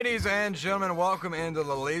Ladies and gentlemen, welcome into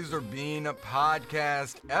the LazerBean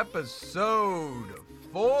podcast, episode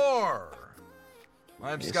 4.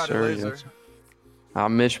 I'm Yes, Scotty sir, Laser. yes.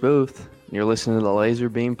 I'm Mitch Booth, and you're listening to the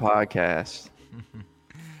LazerBean podcast.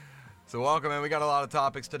 So welcome, and we got a lot of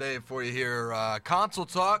topics today for you here. Console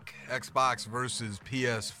talk, Xbox versus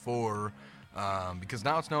PS4, because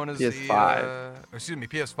now it's known as PS5.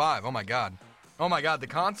 PS5. Oh my god, the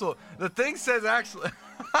console. The thing says actually.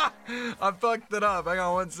 I fucked it up. Hang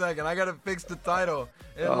on 1 second. I gotta fix the title.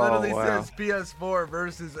 It literally says PS4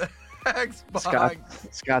 versus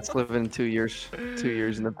Xbox. Scott's living 2 years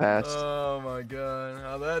in the past. Oh my god.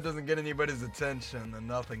 Now that doesn't get anybody's attention, then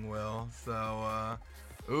nothing will. So,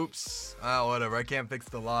 oops. Whatever. I can't fix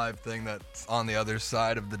the live thing that's on the other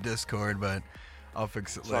side of the Discord, but I'll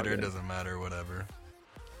fix it later. It doesn't matter. Whatever.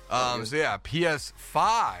 So yeah,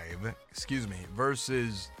 PS5,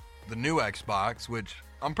 versus the new Xbox, which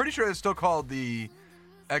I'm pretty sure it's still called the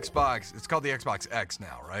Xbox. It's called the Xbox X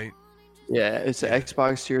now, right? Yeah, it's the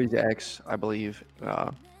Xbox Series X, I believe.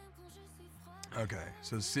 Okay,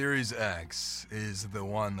 so Series X is the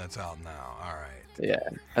one that's out now. All right. Yeah,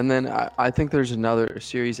 and then I think there's another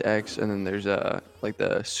Series X, and then there's like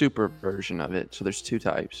the super version of it. So there's two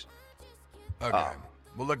types. Okay,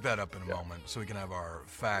 we'll look that up in a moment so we can have our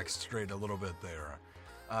facts straight a little bit there.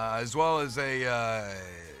 As well as a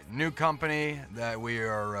new company that we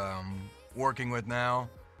are working with now.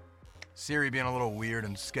 Siri being a little weird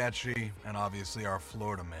and sketchy, and obviously our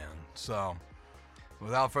Florida man. So,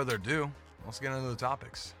 without further ado, let's get into the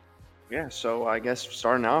topics. Yeah, so I guess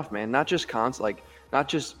starting off, man, not just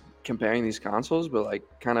comparing these consoles, but like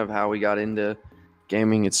kind of how we got into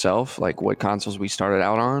gaming itself, like what consoles we started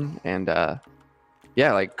out on, and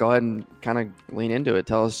yeah, like go ahead and kind of lean into it.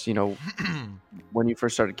 Tell us, when you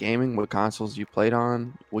first started gaming, what consoles you played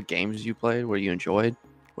on, what games you played, what you enjoyed,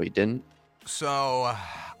 what you didn't. So,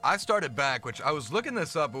 I started back, which I was looking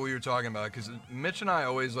this up what we were talking about, because Mitch and I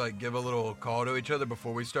always like give a little call to each other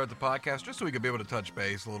before we start the podcast, just so we could be able to touch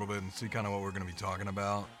base a little bit and see kind of what we're going to be talking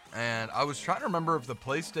about. And I was trying to remember if the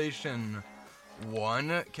PlayStation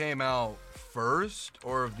 1 came out first,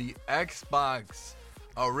 or if the Xbox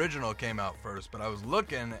original came out first, but I was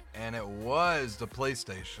looking and it was the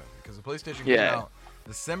PlayStation, because the PlayStation came out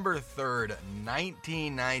December 3rd,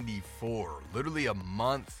 1994, literally a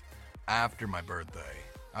month after my birthday.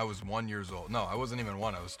 I was 1 year old. No, I wasn't even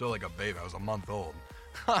one. I was still like a baby. I was a month old.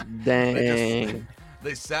 Dang.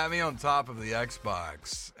 They sat me on top of the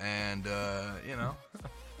Xbox, and the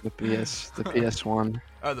PS1.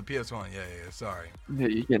 Oh, the PS1. Yeah. Sorry. Yeah,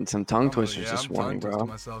 you're getting some tongue twisters this morning, bro. I'm tongue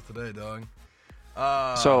twisting myself today, dog.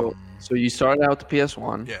 So you started out with the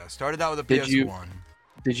PS1. Yeah, started out with the PS1.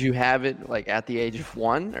 Did you have it like at the age of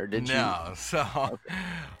 1, or did you? No, so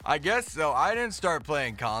I guess so. I didn't start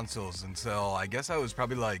playing consoles until I guess I was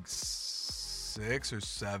probably like 6 or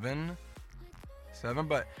 7.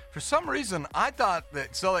 But for some reason I thought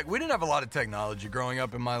that, so like we didn't have a lot of technology growing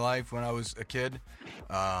up in my life when I was a kid.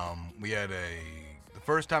 We had the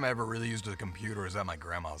first time I ever really used a computer was at my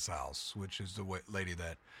grandma's house, which is the lady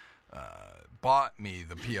that bought me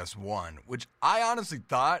the PS1, which I honestly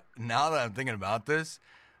thought, now that I'm thinking about this,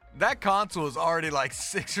 that console was already like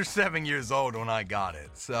 6 or 7 years old when I got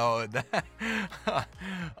it. So that,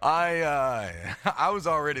 I was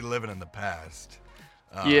already living in the past.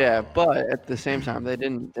 Yeah, but at the same time, they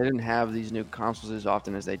didn't have these new consoles as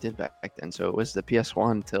often as they did back then. So it was the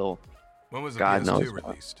PS1 until when was the God PS2 knows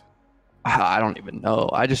released? I don't even know.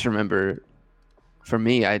 I just remember, for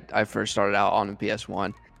me, I first started out on the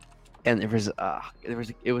PS1. And it was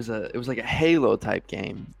like a Halo type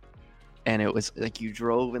game, and it was like you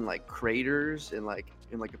drove in like craters and like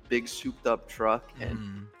in like a big souped up truck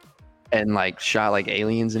and like shot like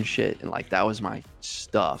aliens and shit, and like that was my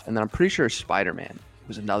stuff. And then I'm pretty sure Spider-Man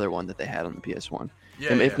was another one that they had on the PS1.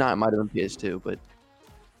 Yeah, If not, it might have been PS2. But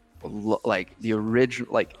like the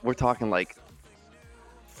original, like we're talking like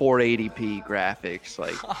 480p graphics,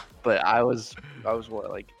 like. But I was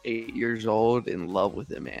what, like 8 years old, in love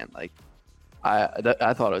with it, man. Like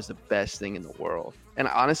I thought it was the best thing in the world. And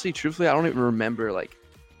honestly, truthfully, I don't even remember, like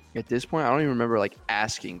at this point, I don't even remember like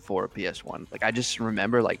asking for a PS1. Like I just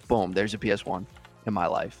remember like boom, there's a PS1 in my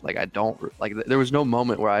life. Like I don't like there was no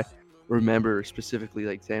moment where I remember specifically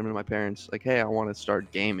like saying to my parents like, hey, I want to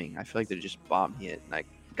start gaming. I feel like they just bought me it and I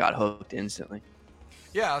got hooked instantly.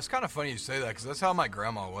 Yeah, it's kind of funny you say that, because that's how my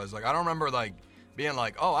grandma was. Like I don't remember like being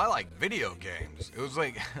like, oh, I like video games. It was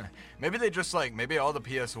like, maybe they just like, maybe all the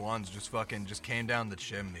PS1s just came down the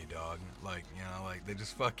chimney, dog. Like, like they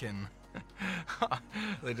just fucking,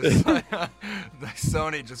 They just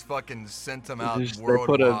Sony just fucking sent them out They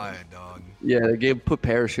worldwide, dog. Yeah, they put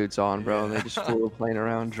parachutes on, bro, and they just flew a plane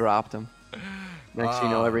around, dropped them. Next thing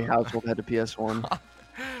you know, every household had a PS1.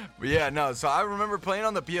 But yeah, no, so I remember playing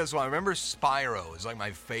on the PS1. I remember Spyro is like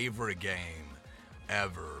my favorite game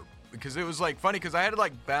ever. Because it was like funny because I had to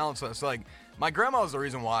like balance on. So like my grandma was the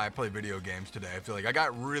reason why I play video games today. I feel like I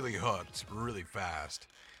got really hooked really fast.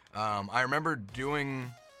 I remember I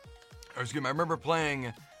remember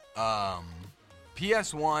playing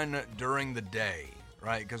PS1 during the day,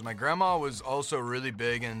 right? Because my grandma was also really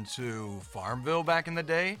big into Farmville back in the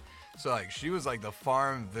day. So like she was like the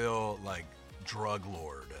Farmville like drug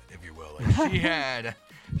lord, if you will. Like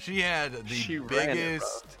she had the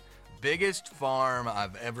biggest farm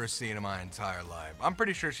I've ever seen in my entire life. I'm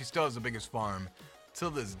pretty sure she still has the biggest farm till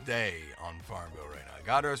this day on Farmville right now.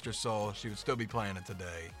 God rest her soul. She would still be playing it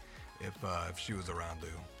today if she was around to.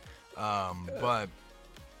 But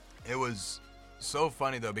it was so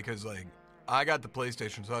funny though because like I got the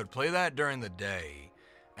PlayStation, so I would play that during the day,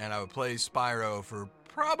 and I would play Spyro for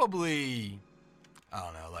probably, I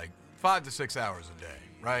don't know, like 5 to 6 hours a day,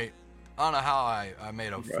 right? I don't know how I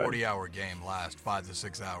made a 40-hour game last 5 to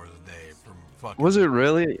 6 hours a day from fucking. Was it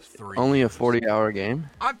really only years. A 40-hour game?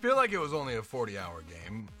 I feel like it was only a 40-hour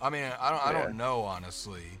game. I mean, I don't know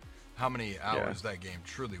honestly how many hours that game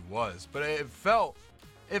truly was, but it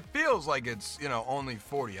feels like it's, you know, only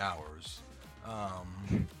 40 hours.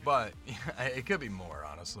 But it could be more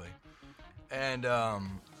honestly. And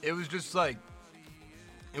it was just like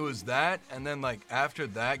it was that, and then like after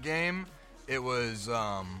that game, it was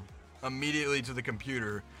immediately to the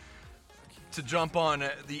computer to jump on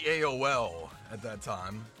the AOL at that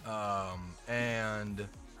time. And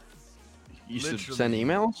you used to send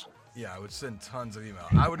emails? Yeah, I would send tons of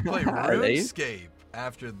emails. I would play RuneScape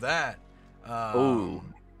after that.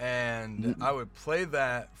 And I would play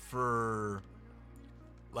that for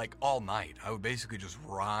like all night. I would basically just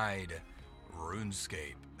ride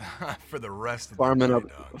RuneScape for the rest of the day, dog.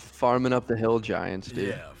 Farming up the hill giants, dude.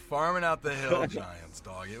 Yeah, farming out the hill giants,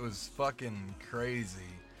 dog. It was fucking crazy.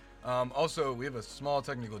 Also, we have a small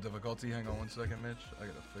technical difficulty. Hang on one second, Mitch. I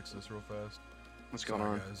gotta fix this real fast. What's going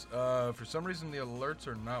on? Guys. For some reason, the alerts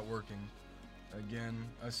are not working. Again,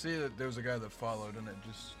 I see that there was a guy that followed, and it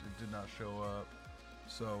did not show up.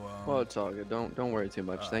 So, well, it's all good. Don't worry too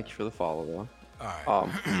much. Thank you for the follow, though. All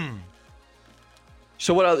right.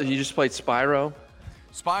 So what else? You just played Spyro?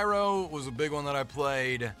 Spyro was a big one that I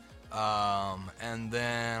played, and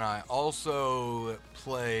then I also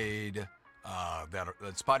played that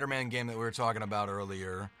Spider-Man game that we were talking about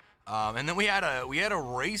earlier, and then we had a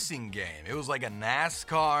racing game. It was like a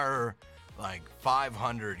NASCAR like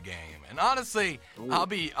 500 game, and honestly, I'll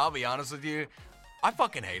be honest with you, I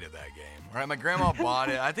fucking hated that game. Right, my grandma bought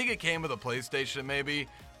it. I think it came with a PlayStation, maybe.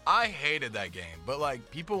 I hated that game, but like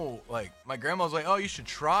people, like my grandma was like, "Oh, you should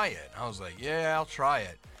try it." I was like, "Yeah, I'll try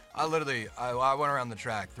it." I went around the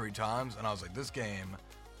track 3 times, and I was like, "This game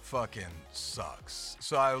fucking sucks."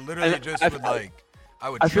 So I literally I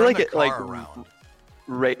would turn the car around.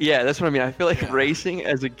 Yeah, that's what I mean. I feel like racing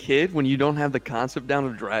as a kid, when you don't have the concept down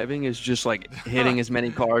of driving, is just like hitting as many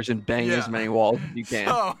cars and banging as many walls as you can.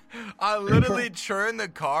 So I literally turned the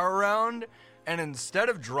car around. And instead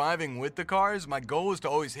of driving with the cars, my goal was to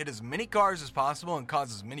always hit as many cars as possible and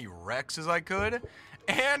cause as many wrecks as I could.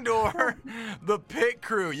 And or the pit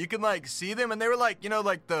crew. You can like see them, and they were like, you know,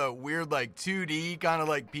 like the weird like 2D kind of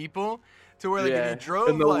like people. To where like if you drove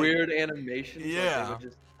and the like, weird animations. Yeah. Like, they would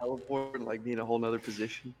just teleport and like be in a whole nother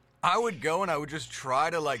position. I would go and I would just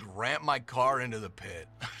try to like ramp my car into the pit.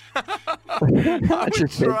 I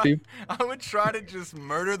would try to just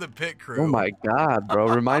murder the pit crew. Oh my god, bro.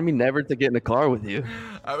 Remind me never to get in a car with you.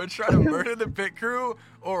 I would try to murder the pit crew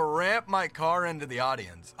or ramp my car into the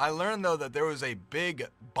audience. I learned though that there was a big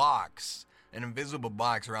box, an invisible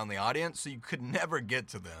box around the audience, so you could never get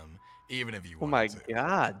to them. Even if you wanted to. Oh my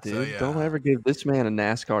god, dude. So, yeah. Don't ever give this man a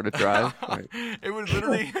NASCAR to drive. Right. It was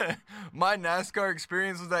literally my NASCAR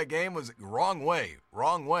experience with that game was wrong way,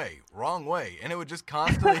 wrong way, wrong way. And it would just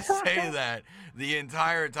constantly say that the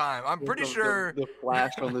entire time. I'm pretty sure the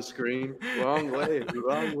flash on the screen. Wrong way,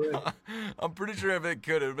 wrong way. I'm pretty sure if it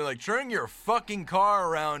could, it would be like, turn your fucking car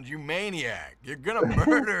around, you maniac. You're gonna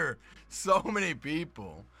murder so many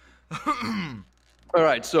people. All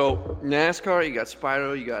right, so NASCAR, you got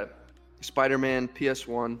Spyro, you got Spider-Man,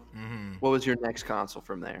 PS1. Mm-hmm. What was your next console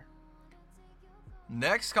from there?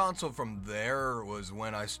 Next console from there was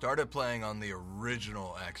when I started playing on the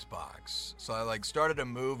original Xbox. So I like started to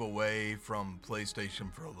move away from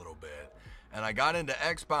PlayStation for a little bit. And I got into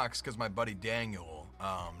Xbox because my buddy Daniel,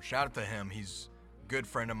 shout out to him, he's good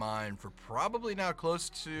friend of mine for probably now close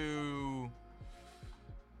to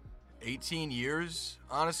 18 years.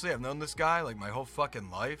 Honestly, I've known this guy like my whole fucking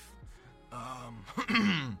life. Oh,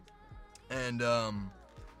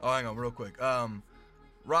 hang on real quick.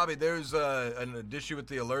 Robbie, there's an issue with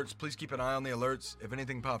the alerts. Please keep an eye on the alerts. If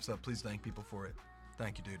anything pops up, please thank people for it.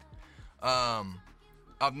 Thank you, dude.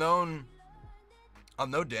 I've known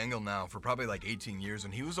Daniel now for probably like 18 years,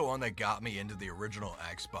 and he was the one that got me into the original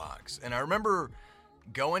Xbox. And I remember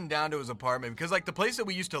going down to his apartment because like the place that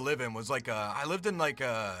we used to live in was like I lived in like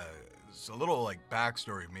it's a little like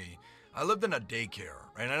backstory of me. I lived in a daycare,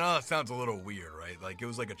 right? And I know that sounds a little weird, right? Like it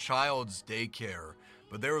was like a child's daycare,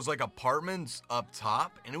 but there was like apartments up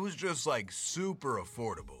top, and it was just like super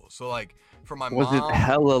affordable. So like for my mom, was it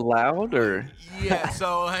hella loud or? Yeah.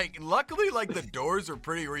 So like luckily like the doors are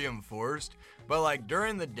pretty reinforced, but like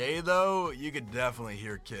during the day though, you could definitely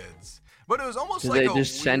hear kids. But it was almost Did like they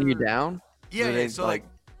just send you down? Yeah. So like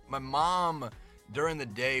my mom during the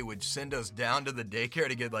day would send us down to the daycare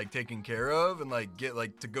to get like taken care of and like get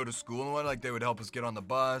like to go to school and whatnot. Like they would help us get on the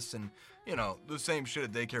bus and you know the same shit a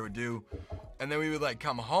daycare would do. And then we would like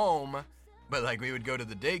come home, but like we would go to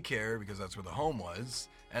the daycare because that's where the home was.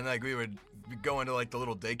 And like we would go into like the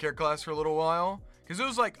little daycare class for a little while because it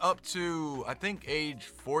was like up to I think age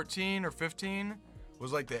 14 or 15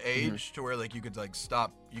 was like the age to where like you could like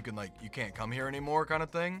stop. You can like you can't come here anymore kind of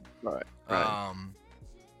thing. Right.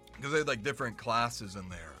 Because they had like different classes in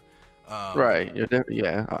there. Right.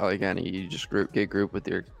 Yeah. Like any, you just get group with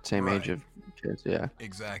your same age of kids. Yeah.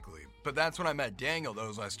 Exactly. But that's when I met Daniel,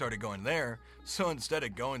 though, so I started going there. So instead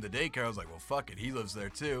of going to daycare, I was like, well, fuck it. He lives there,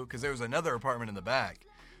 too. Because there was another apartment in the back.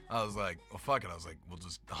 I was like, well, fuck it. I was like,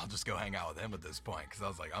 I'll just go hang out with him at this point. Because I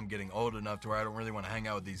was like, I'm getting old enough to where I don't really want to hang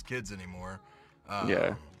out with these kids anymore.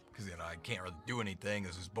 Yeah. Because, you know, I can't really do anything.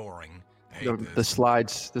 This is boring. I hate The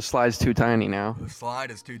slide's too tiny now. The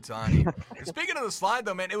slide is too tiny. Speaking of the slide,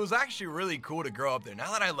 though, man, it was actually really cool to grow up there.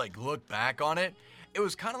 Now that I, like, look back on it, it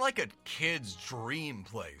was kind of like a kid's dream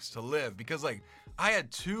place to live because, like, I had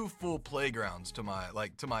 2 full playgrounds to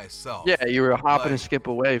myself. Yeah, you were hopping and skip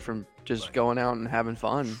away from just going out and having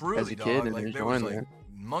fun truly, as a dog, kid and like, enjoying there was, like,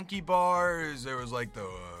 monkey bars. There was, like,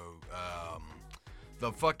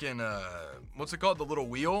 the fucking, what's it called? The little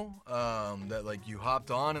wheel that, like, you hopped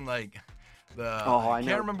on and, like... I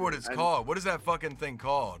can't remember what it's called. What is that fucking thing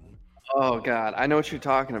called? Oh God, I know what you're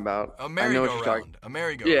talking about. A merry-go-round. A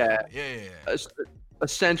merry-go-round. Yeah.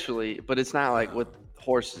 Essentially, but it's not like with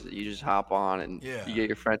horses that you just hop on and you get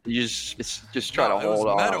your friend. You just try to hold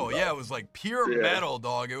on. Metal. Yeah, it was like pure metal,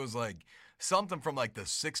 dog. It was like something from like the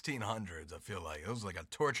 1600s. I feel like it was like a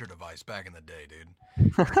torture device back in the day, dude.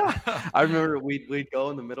 I remember we'd go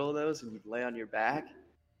in the middle of those and you'd lay on your back.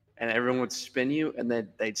 And everyone would spin you, and then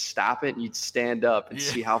they'd stop it, and you'd stand up and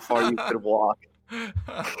see how far you could walk.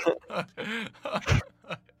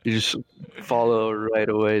 You just follow right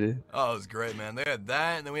away. Oh, it was great, man. They had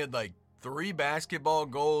that, and then we had like 3 basketball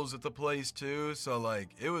goals at the place too. So like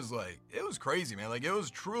it was crazy, man. Like it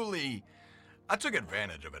was truly. I took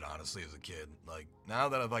advantage of it honestly as a kid. Like now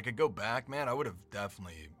that if I could go back, man, I would have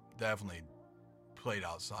definitely played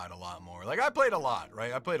outside a lot more. Like I played a lot,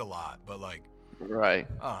 right? I played a lot, but like. Right.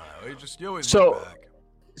 I don't know. You always look back.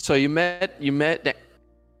 So you met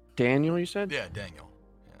Daniel, you said? Yeah, Daniel.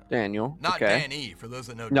 Yeah. Daniel. Not okay. Danny, for those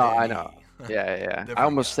that know No, Danny. I know. Yeah. I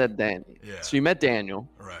almost said Danny. Yeah. So you met Daniel.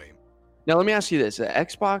 Right. Now let me ask you this. The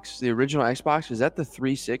Xbox, the original Xbox, is that the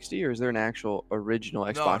 360 or is there an actual original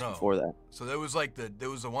Xbox before that? So there was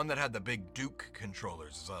the one that had the big Duke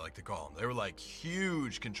controllers, as I like to call them. They were like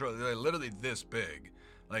huge controllers. They're literally this big.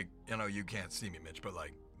 Like, you know, you can't see me, Mitch, but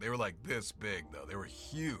like they were like this big though. They were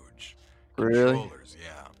huge controllers.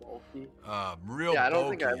 Really? Yeah. Real. Yeah, I don't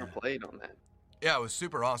bulky. think I ever played on that. Yeah, it was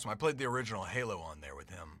super awesome. I played the original Halo on there with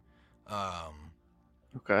him.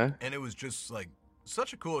 Okay. And it was just like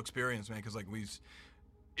such a cool experience, man. Because like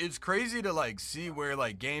it's crazy to like see where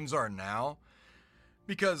like games are now.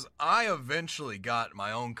 Because I eventually got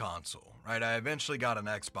my own console, right? I eventually got an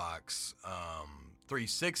Xbox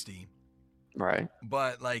 360. Right.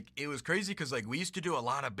 But like it was crazy because like we used to do a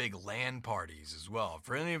lot of big LAN parties as well.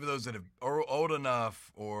 For any of those that are old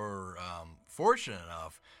enough or fortunate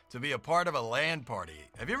enough to be a part of a LAN party,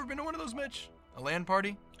 have you ever been to one of those, Mitch? A LAN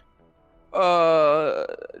party?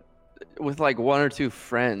 With like 1 or 2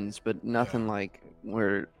 friends, but nothing like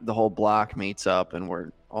where the whole block meets up and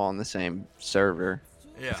we're all on the same server.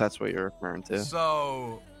 Yeah. If that's what you're referring to.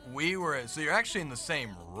 So you're actually in the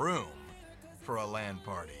same room for a LAN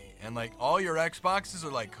party. And, like, all your Xboxes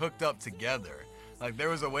are, like, hooked up together. Like, there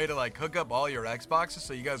was a way to, like, hook up all your Xboxes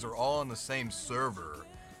so you guys are all on the same server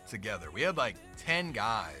together. We had, like, 10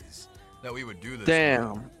 guys that we would do this.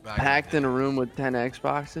 Damn. Packed in a room with 10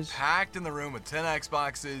 Xboxes? Packed in the room with 10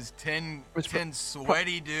 Xboxes, 10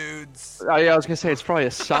 sweaty dudes. Oh, yeah, I was going to say, it's probably a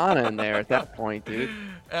sauna in there at that point, dude.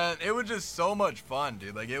 And it was just so much fun,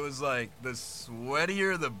 dude. Like, it was like, the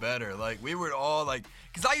sweatier the better. Like, we were all like,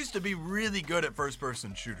 because I used to be really good at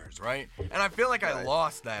first-person shooters, right? And I feel like I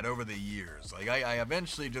lost that over the years. Like, I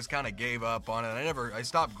eventually just kind of gave up on it. I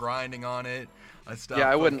stopped grinding on it.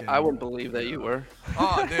 I wouldn't believe that you were.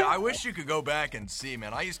 Oh, dude, I wish you could go back and see,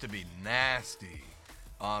 man. I used to be nasty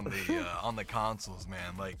on the consoles,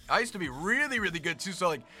 man. Like, I used to be really, really good too. So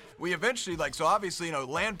like, we eventually so obviously, you know,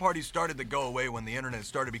 LAN parties started to go away when the internet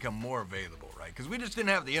started to become more available, right? Because we just didn't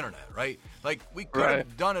have the internet, right? Like, we could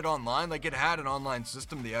have done it online. Like, it had an online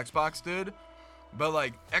system, the Xbox did, but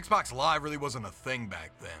like, Xbox Live really wasn't a thing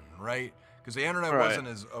back then, right? Because the internet wasn't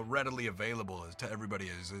as readily available as to everybody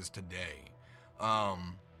as is today.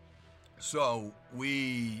 So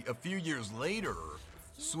we, a few years later,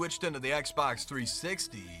 switched into the Xbox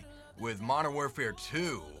 360 with Modern Warfare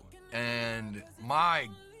 2, and my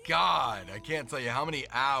God, I can't tell you how many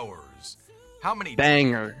hours, how many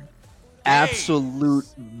banger, absolute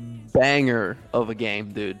banger of a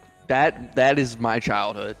game, dude. That is my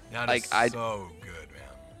childhood. That like, is so good,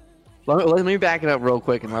 man. Let me back it up real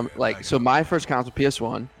quick, and so my first console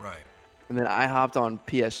PS1, right, and then I hopped on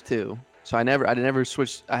PS2. So I never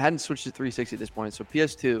switched. I hadn't switched to 360 at this point. So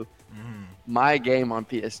PS2, my game on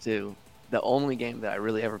PS2, the only game that I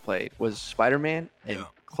really ever played was Spider-Man and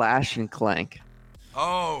Clash and Clank.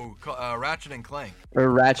 Oh, Ratchet and Clank. Or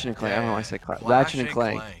Ratchet and Clank. I don't know why I said Clash. Ratchet and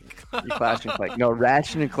Clank. Clash and Clank. No,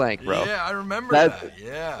 Ratchet and Clank, bro. Yeah, I remember that.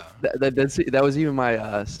 Yeah. That was even my.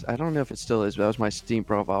 I don't know if it still is, but that was my Steam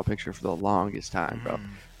profile picture for the longest time, bro.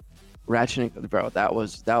 Ratchet and bro, that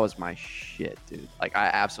was my shit, dude. Like, I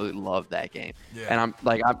absolutely love that game. Yeah. And I'm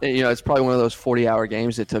it's probably one of those 40-hour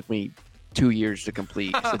games that took me 2 years to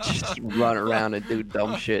complete. So just run around and do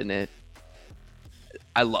dumb shit in it.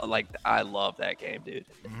 I love that game, dude.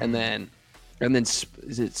 And then it's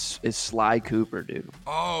Sly Cooper, dude.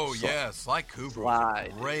 Oh yeah, Sly Cooper.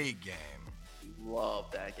 Great game.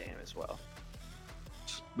 Love that game as well.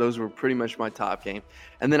 Those were pretty much my top game.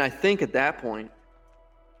 And then I think at that point,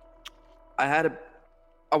 I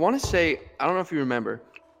want to say, I don't know if you remember,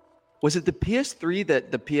 was it the PS3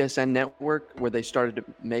 that the PSN network where they started to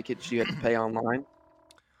make it so you had to pay online?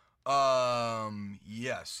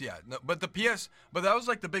 Yes, yeah. No, but that was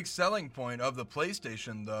like the big selling point of the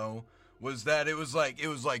PlayStation though, was that it was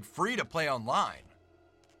like free to play online,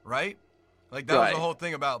 right? Like, that was the whole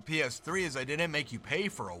thing about PS3, is they didn't make you pay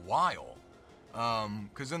for a while.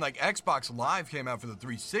 Because then like Xbox Live came out for the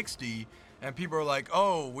 360, and people are like,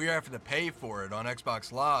 oh, we have to pay for it on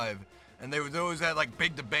Xbox Live. And there was always that like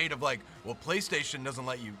big debate of like, well, PlayStation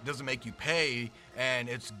doesn't make you pay, and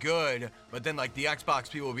it's good. But then like the Xbox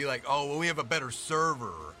people will be like, oh, well, we have a better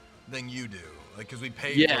server than you do, like, because we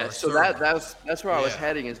pay. Yeah, for so that's where I was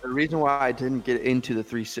heading. Is the reason why I didn't get into the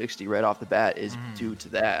 360 right off the bat is due to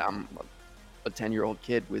that. I'm a 10-year-old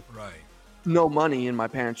kid with no money, and my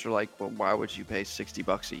parents are like, well, why would you pay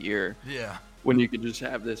 $60 a year? Yeah. When you could just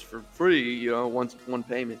have this for free, you know, one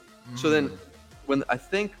payment. So then, when I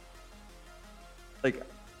think, like,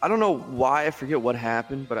 I don't know why, I forget what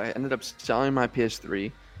happened, but I ended up selling my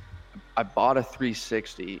PS3. I bought a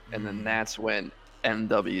 360, and then that's when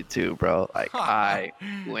MW2, bro. Like, I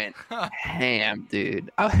went ham,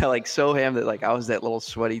 dude. I was like so ham that like I was that little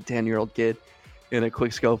sweaty 10-year-old kid in a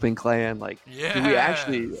quick scoping clan. Like, we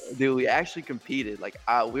actually competed. Like,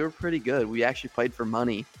 we were pretty good. We actually played for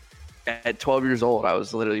money. At 12 years old, I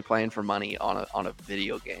was literally playing for money on a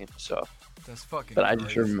video game. So that's fucking. But crazy. I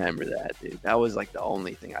just remember that, dude. That was like the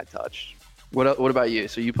only thing I touched. What about you?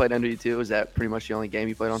 So you played MW2? Is that pretty much the only game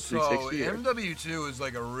you played on 360? So MW2 is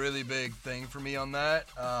like a really big thing for me on that.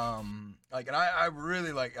 Like, and I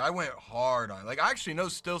really I went hard on it. Like, I actually know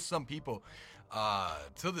still some people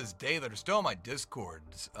to this day that are still on my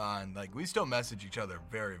Discords, and like we still message each other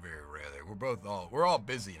very, very rarely. We're all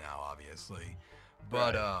busy now, obviously,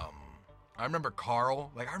 but I remember Carl.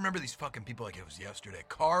 Like, I remember these fucking people like it was yesterday.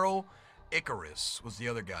 Carl Icarus was the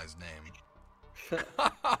other guy's name.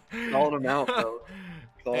 Calling him out, though.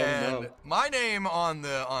 And my name on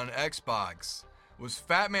Xbox was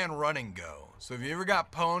Fat Man Run and Go. So if you ever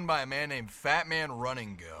got pwned by a man named Fat Man Run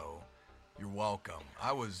and Go, you're welcome.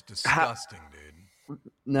 I was disgusting, dude.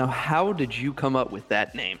 Now, how did you come up with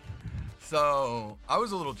that name? So I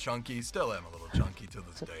was a little chunky. Still am a little chunky to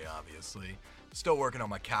this day, obviously. Still working on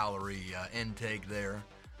my calorie intake there.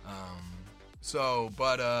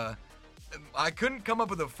 But I couldn't come up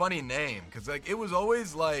with a funny name because like it was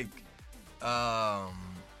always like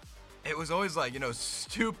it was always like,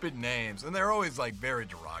 stupid names, and they're always like very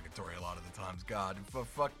derogatory a lot of the times. God,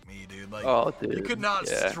 fuck me, dude. Like, Oh, dude. you could not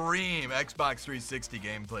stream Xbox 360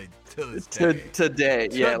 gameplay to this day. Today,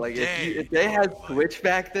 yeah. Like if they had Twitch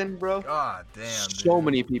back then, bro. God damn. So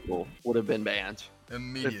many people would have been banned.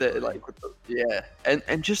 Immediately.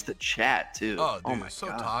 And just the chat too. Oh, dude, my so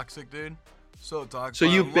God. toxic, dude. So toxic. So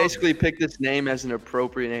you basically picked this name as an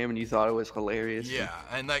appropriate name, and you thought it was hilarious. Yeah,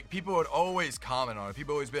 and like people would always comment on it.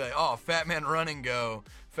 People always be like, "Oh, Fat Man Run and Go,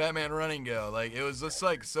 Fat Man Run and Go." Like it was just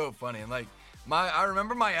like so funny. And like I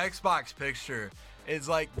remember my Xbox picture is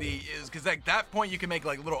because at that point you can make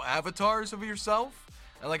like little avatars of yourself,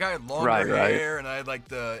 and like I had longer hair, and I had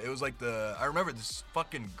like I remember this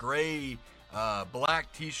fucking gray,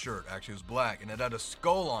 black T-shirt. Actually, it was black, and it had a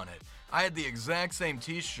skull on it. I had the exact same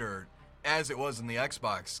T-shirt as it was in the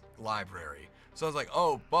Xbox library. So I was like,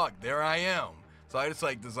 oh, fuck, there I am. So I just,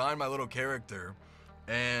 like, designed my little character.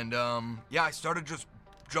 And, I started just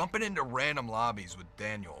jumping into random lobbies with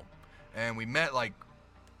Daniel. And we met, like,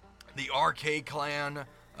 the Arcade Clan,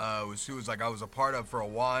 who was, like, I was a part of for a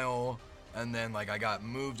while. And then, like, I got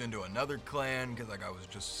moved into another clan because, like, I was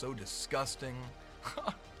just so disgusting.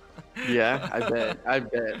 Yeah, I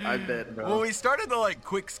bet, bro. Well, we started to like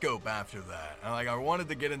quick scope after that, and like I wanted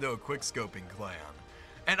to get into a quick scoping clan.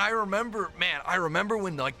 And I remember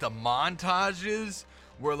when like the montages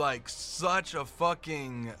were like such a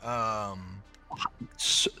fucking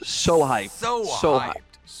so hyped.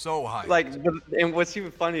 So hyped. Like, and what's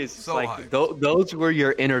even funny is so like those were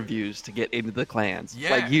your interviews to get into the clans.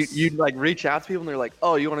 Yes. Like you'd like reach out to people and they're like,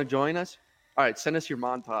 "Oh, you want to join us? All right, send us your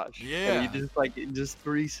montage." Yeah. And you just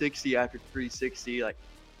 360 after 360, like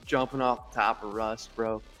jumping off the top of Rust,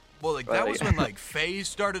 bro. Well, like that was when like FaZe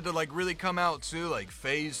started to like really come out too. Like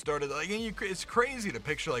FaZe started like, and it's crazy to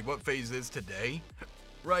picture like what FaZe is today,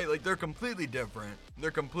 right? Like they're completely different.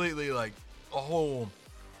 They're completely like a whole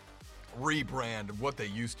rebrand of what they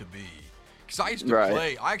used to be. Because I used to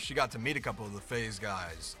play. I actually got to meet a couple of the FaZe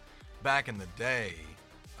guys back in the day.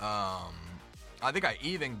 I think I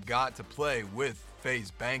even got to play with FaZe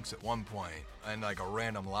Banks at one point in like a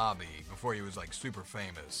random lobby before he was like super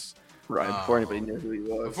famous. Right, before anybody knew who he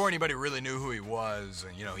was. Before anybody really knew who he was,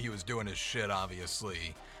 and he was doing his shit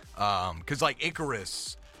obviously. Cause like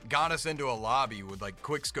Icarus got us into a lobby with like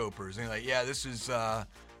quickscopers, and like, yeah, this is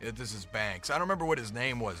Banks. I don't remember what his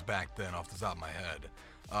name was back then off the top of my head.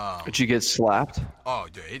 Did you get slapped? Oh,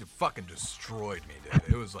 dude, he fucking destroyed me,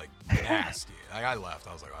 dude. It was like nasty. I left.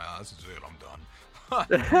 I was like, oh, this is it. I'm done.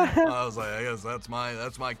 I was like, I guess that's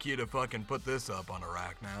my cue to fucking put this up on a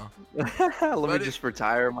rack now. Let me just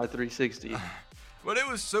retire my 360. But it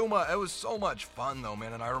was so much fun though,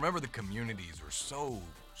 man. And I remember the communities were so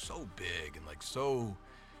big and like so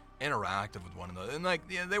interactive with one another. And like,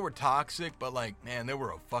 yeah, they were toxic, but like, man, they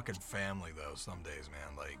were a fucking family though. Some days,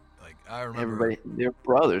 man. Like I remember everybody, they're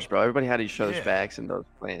brothers, bro. Everybody had each other's backs in those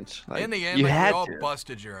plans. Like, in the end, like,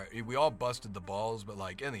 we all busted the balls, but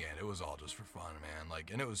like in the end, it was all just for fun, man.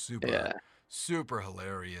 Like, and it was super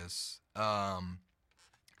hilarious.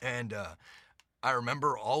 And I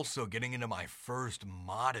remember also getting into my first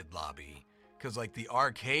modded lobby because like the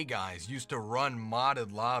arcade guys used to run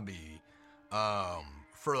modded lobby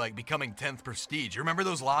for like becoming 10th prestige. You remember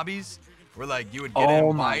those lobbies where like you would get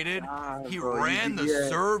invited? God, he bro, ran the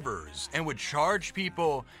servers and would charge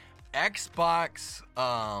people Xbox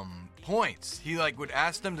points. He like would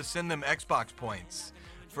ask them to send them Xbox points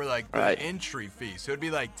for like the entry fee. So it'd be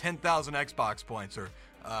like 10,000 Xbox points or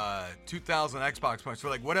 2,000 Xbox points for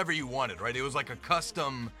like whatever you wanted, right? It was like a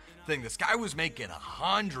custom thing. This guy was making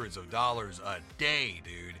hundreds of dollars a day,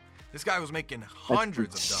 dude. This guy was making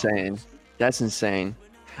hundreds of dollars. That's insane.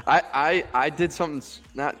 I did something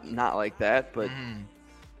not like that, but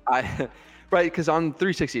because on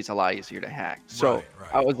 360 it's a lot easier to hack. So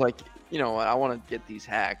I was like, you know what, I want to get these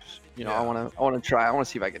hacks. I want to try. I want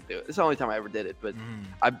to see if I can do it. It's the only time I ever did it. But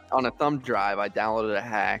on a thumb drive, I downloaded a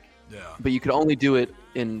hack. Yeah. But you could only do it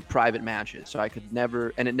in private matches, so I could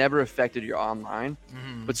never, and it never affected your online.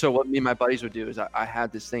 But so what me and my buddies would do is I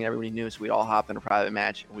had this thing everybody knew, so we'd all hop in a private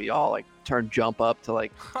match, and we'd all like turn jump up to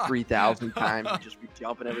like 3,000 times, and just be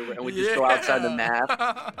jumping everywhere, and we'd just go outside the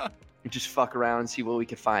map, and just fuck around and see what we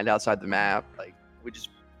could find outside the map. Like we just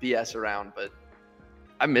BS around, but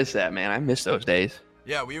I miss that, man. I miss those days.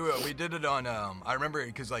 Yeah, we did it on. I remember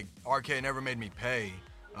because like RK never made me pay.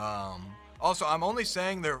 Also, I'm only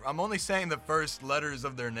saying the first letters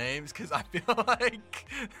of their names because I feel like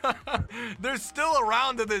they're still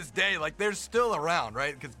around to this day. Like they're still around,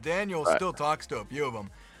 right? Because Daniel still talks to a few of them.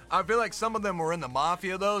 I feel like some of them were in the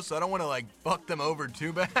mafia though, so I don't want to like fuck them over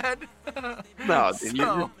too bad. No, dude,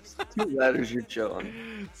 you're 2 letters, you're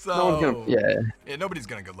chilling. So No one's gonna, yeah, nobody's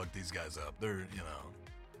gonna go look these guys up. They're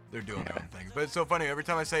they're doing their own things. But it's so funny. Every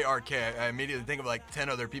time I say RK, I immediately think of like 10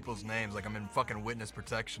 other people's names. Like I'm in fucking witness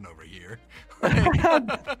protection over here.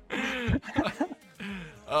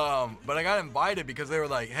 But I got invited because they were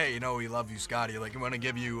like, hey, we love you, Scotty. Like, we want to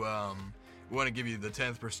give you the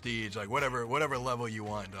 10th prestige, like whatever level you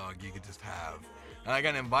want, dog, you could just have. And I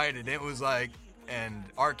got invited. It was like, and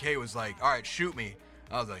RK was like, all right, shoot me.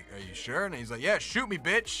 I was like, are you sure? And he's like, yeah, shoot me,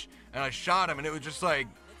 bitch. And I shot him, and it was just like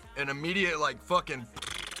an immediate like fucking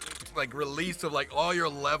like release of like all your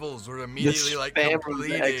levels were immediately like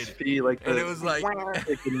completed. XP, like and it was like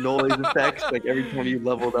the noise effects, like every time you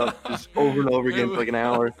leveled up, just over and over again for like an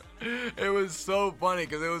hour. It was so funny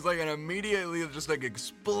because it was like an immediately just like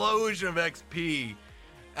explosion of XP,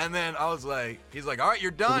 and then I was like, he's like, all right,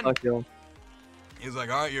 you're done. He's like,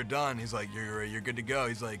 all right, you're done. He's like, you're good to go.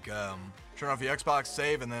 He's like, turn off your Xbox,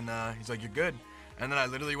 save, and then he's like, you're good. And then I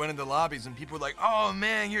literally went into lobbies, and people were like, oh,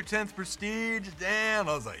 man, you're 10th prestige. Damn.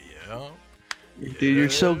 I was like, yeah. Dude, you're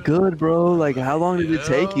so good, bro. Like, how long did it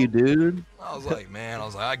take you, dude? I was like,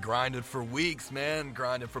 I grinded for weeks, man.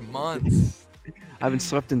 Grinded for months. I haven't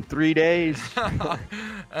slept in 3 days.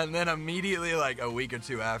 And then immediately, like a week or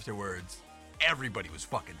two afterwards, everybody was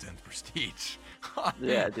fucking 10th prestige.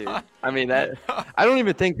 Yeah, dude. I mean, I don't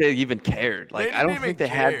even think they even cared. Like, I don't think they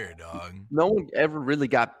had. Dog. No one ever really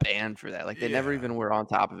got banned for that. Like, they never even were on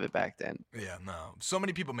top of it back then. Yeah, no. So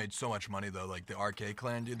many people made so much money though. Like the RK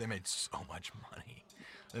clan, dude, they made so much money.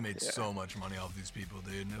 They made so much money off these people,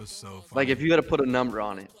 dude. And it was so funny. Like, if you had to put a number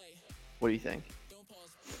on it, what do you think?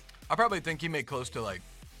 I probably think he made close to like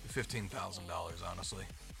 $15,000, honestly.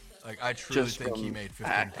 Like, I truly think he made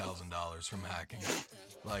 $15,000 from hacking.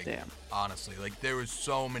 Like, damn. Honestly, like there was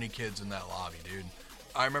so many kids in that lobby, dude.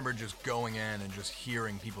 I remember just going in and just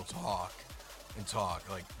hearing people talk,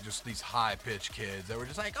 like just these high-pitched kids that were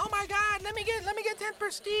just like, "Oh my God, let me get 10th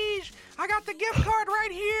prestige. I got the gift card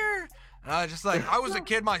right here." And I was just like, I was a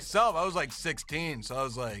kid myself. I was like 16, so I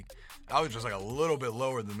was just like a little bit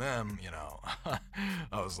lower than them,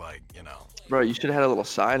 I was like, Bro, you should have had a little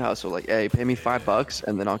side hustle. Like, hey, pay me $5,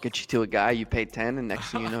 and then I'll get you to a guy. You pay 10, and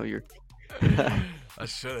next thing you know, you're. I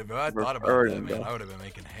should have, but I thought about that, man. I would have been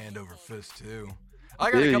making hand over fist too. I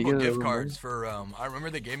got a couple gift cards for. I remember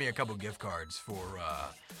they gave me a couple gift cards for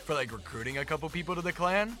like recruiting a couple people to the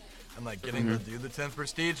clan and like getting to do the 10th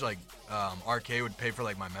prestige. Like, RK would pay for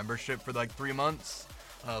like my membership for like 3 months.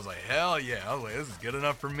 I was like, hell yeah! I was like, this is good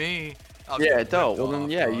enough for me. Yeah, dope. Well then,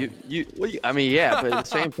 yeah, I mean, yeah, but at the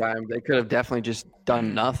same time, they could have definitely just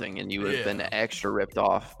done nothing, and you would have been extra ripped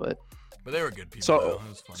off. But they were good people. So, though. It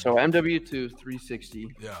was fun. So MW2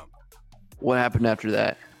 360. Yeah. What happened after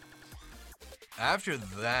that? After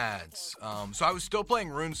that, so I was still playing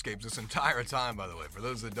RuneScape this entire time, by the way. For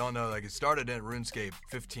those that don't know, like it started in RuneScape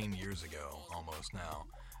 15 years ago, almost now.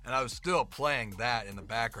 And I was still playing that in the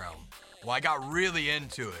background. Well, I got really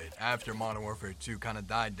into it after Modern Warfare 2 kind of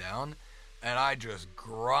died down. And I just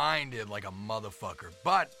grinded like a motherfucker.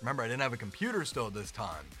 But, remember, I didn't have a computer still at this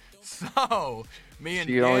time. So, me and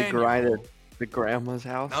you only grinded the grandma's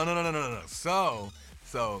house? No.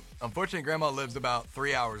 So, unfortunately, Grandma lives about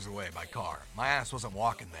 3 hours away by car. My ass wasn't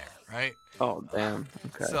walking there, right? Oh, damn.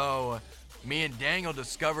 Okay. So, me and Daniel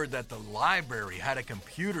discovered that the library had a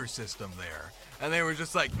computer system there. And they were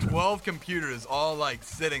just like 12 computers all like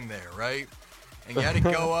sitting there, right? And you had to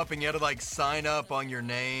go up and you had to like sign up on your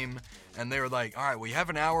name. And they were like, all right, we have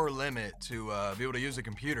an hour limit to be able to use a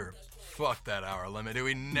computer. Fuck that hour limit, dude.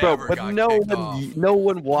 We never got kicked off. No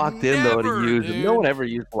one walked in though to use it. No one ever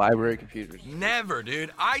used library computers. Never,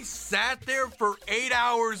 dude. I sat there for 8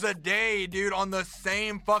 hours a day, dude, on the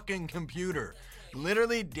same fucking computer.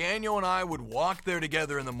 Literally, Daniel and I would walk there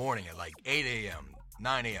together in the morning at like 8 a.m.,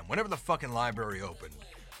 9 a.m., whenever the fucking library opened,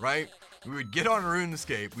 right? We would get on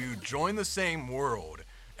RuneScape, we would join the same world,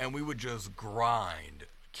 and we would just grind.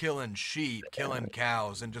 Killing sheep, killing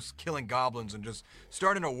cows, and just killing goblins, and just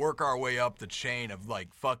starting to work our way up the chain of like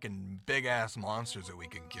fucking big ass monsters that we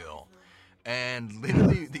can kill. And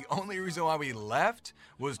literally the only reason why we left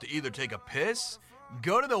was to either take a piss,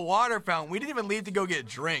 go to the water fountain. We didn't even leave to go get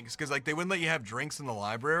drinks because like they wouldn't let you have drinks in the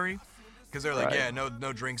library because they're like, yeah,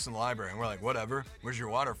 no drinks in the library. And we're like, whatever. Where's your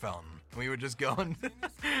water fountain? And we would just go and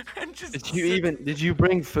just. Did you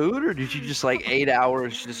bring food or did you just like 8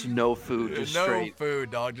 hours just no food, just no straight?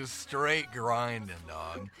 Food, dog, just straight grinding,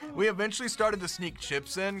 dog. We eventually started to sneak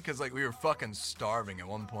chips in because like we were fucking starving at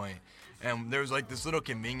one point. And there was like this little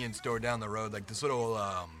convenience store down the road, like this little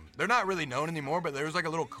they're not really known anymore, but there's like a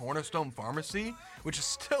little Cornerstone Pharmacy, which is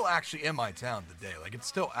still actually in my town today. Like, it's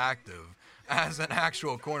still active as an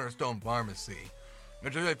actual Cornerstone Pharmacy,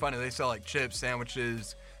 which is really funny. They sell like chips,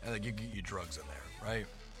 sandwiches, and like you get your drugs in there, right?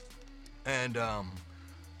 And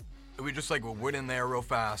we just like went in there real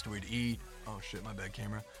fast. We'd eat. Oh shit, my bad,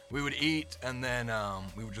 camera. We would eat, and then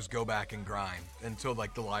we would just go back and grind until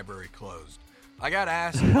like the library closed. I got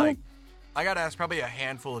asked probably a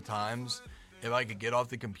handful of times if I could get off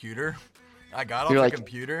the computer. I got off the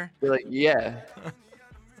computer. You're like, yeah.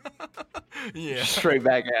 Yeah. Straight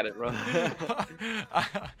back at it, bro.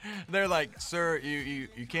 They're like, sir, you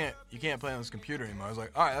can't play on this computer anymore. I was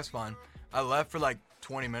like, all right, that's fine. I left for like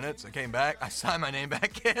 20 minutes. I came back. I signed my name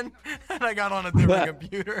back in, and I got on a different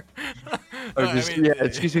computer.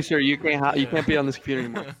 Excuse me, sir. You can't be on this computer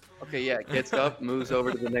anymore. Okay, yeah. Gets up, moves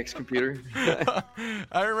over to the next computer.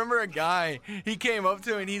 I remember a guy. He came up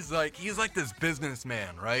to me, and he's like this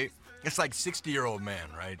businessman, right? It's like 60-year-old man,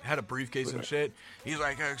 right? Had a briefcase and shit. He's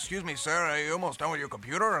like, excuse me, sir, are you almost done with your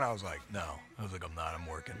computer? And I was like, no. I was like, I'm not. I'm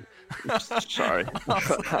working. Sorry.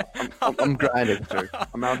 I'm grinding, sir.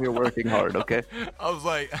 I'm out here working hard, okay? I was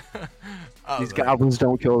like... These goblins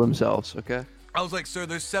don't kill themselves, okay? I was like, sir,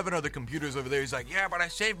 there's 7 other computers over there. He's like, yeah, but I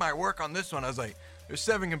saved my work on this one. I was like, there's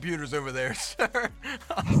 7 computers over there, sir.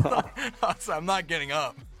 I'm not getting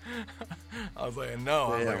up. I was like,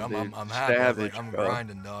 no. I was like, I'm happy. I was like, I'm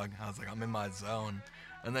grinding, dog. I was like, I'm in my zone.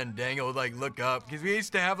 And then Dangle would like look up, because we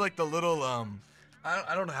used to have like the little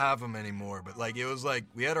I don't have them anymore, but like it was like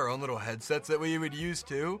we had our own little headsets that we would use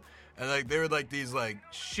too, and like they were like these like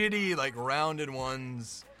shitty like rounded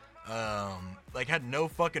ones, like had no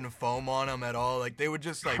fucking foam on them at all. Like they would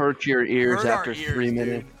just like hurt your ears after 3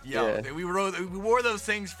 minutes. Yeah, we wore those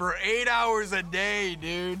things for 8 hours a day,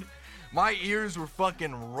 dude. My ears were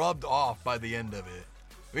fucking rubbed off by the end of it.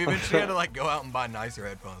 We eventually had to like go out and buy nicer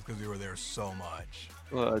headphones because we were there so much.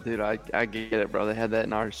 Oh, dude, I get it, bro. They had that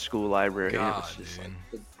in our school library. God, it was just dude.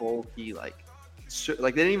 like the bulky, like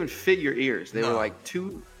they didn't even fit your ears. They were like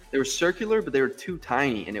they were circular, but they were too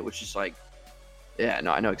tiny, and it was just like, yeah,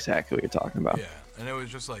 no, I know exactly what you're talking about. Yeah, and it was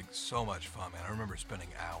just like so much fun, man. I remember spending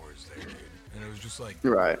hours there, dude, and it was just like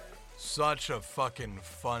such a fucking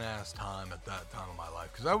fun ass time at that time of my life.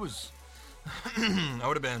 Because I would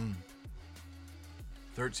have been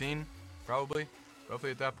 13, probably.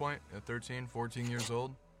 Roughly at that point, at 13, 14 years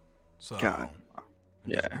old. So, God.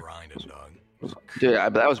 Yeah. Grinding, dog. Dude,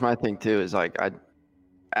 that was my thing too, is like,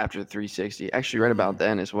 after 360, actually right about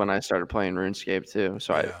then is when I started playing RuneScape too.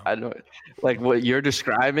 So I don't, like what you're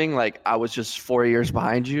describing, like I was just 4 years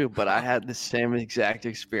behind you, but I had the same exact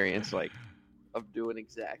experience, like of doing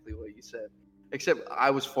exactly what you said. Except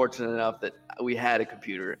I was fortunate enough that we had a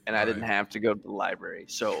computer and I didn't have to go to the library.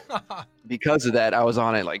 So because of that, I was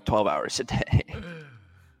on it like 12 hours a day.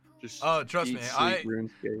 Trust me,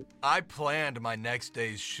 I planned my next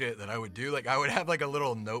day's shit that I would do. Like I would have like a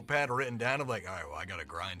little notepad written down of like, all right, well, I got to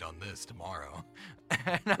grind on this tomorrow.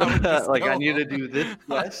 And I need to do this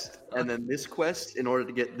quest and then this quest in order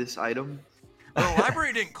to get this item. The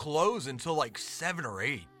library didn't close until like 7 or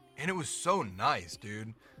 8. And it was so nice,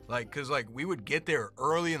 dude. Like, cause like we would get there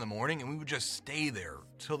early in the morning and we would just stay there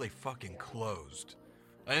till they fucking closed.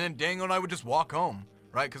 And then Dango and I would just walk home,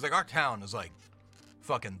 right? Cause like our town is like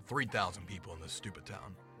fucking 3,000 people in this stupid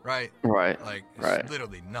town, right? Right. Like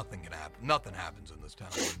literally nothing can happen. Nothing happens in this town.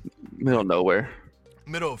 Middle of nowhere.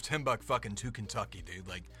 Middle of Timbuktu, to Kentucky, dude.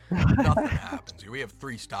 Like nothing happens here. We have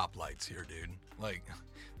 3 stoplights here, dude. Like,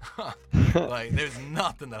 like there's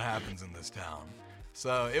nothing that happens in this town.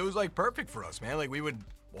 So it was like perfect for us, man. Like we would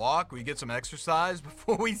walk, we get some exercise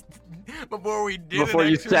before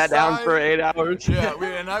you sat down for 8 hours. Yeah,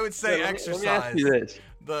 and I would say exercise. Let me ask you this: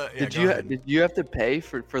 did you have to pay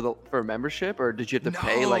for a membership, or did you have to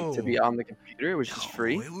pay like to be on the computer? It was just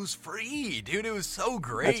free. It was free, dude. It was so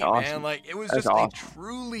great, That's awesome. Man. Like it was just a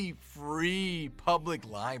truly free public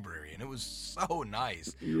library, and it was so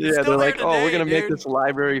nice. Yeah, they're like, oh, we're gonna make this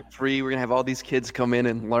library free. We're gonna have all these kids come in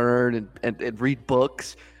and learn and read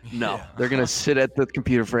books. No, they're gonna sit at the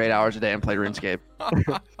computer for 8 hours a day and play RuneScape.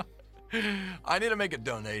 I need to make a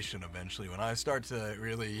donation eventually when I start to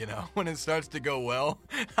really, when it starts to go well.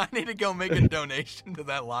 I need to go make a donation to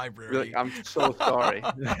that library. Like, I'm so sorry.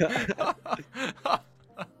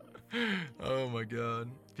 Oh my god.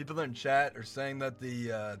 People in chat are saying that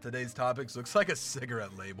the today's topics looks like a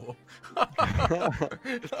cigarette label.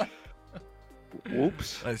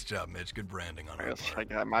 Whoops. Nice job, Mitch. Good branding on our part. I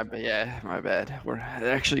got my bad.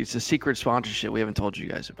 Actually, it's a secret sponsorship we haven't told you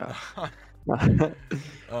guys about.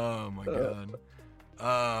 Oh my god.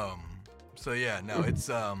 So yeah, no, it's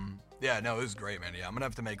yeah, no, it was great, man. Yeah, I'm gonna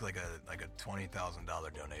have to make like a $20,000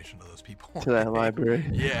 donation to those people. To that library.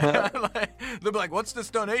 Yeah, like, they'll be like, "What's this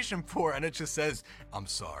donation for?" And it just says, "I'm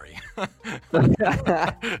sorry." Oh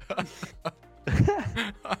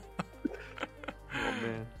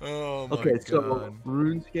man. Oh my Okay, god. so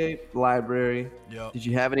RuneScape library. Yep. Did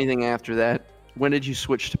you have anything after that? When did you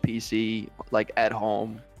switch to PC? Like at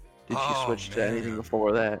home? Did you switch to anything man.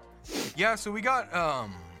 before that? Yeah, so we got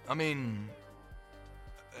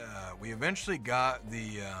we eventually got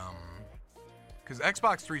the because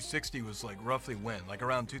Xbox 360 was like roughly when? Like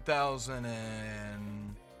around 2000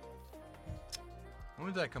 and when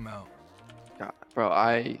did that come out? God, bro,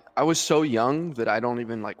 I was so young that I don't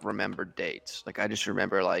even like remember dates. Like I just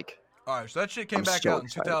remember like. All right, so that shit came I'm back so out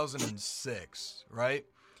excited. in 2006, right?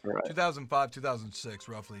 Right. 2005, 2006,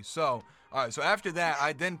 roughly. So, all right, so after that,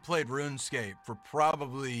 I then played RuneScape for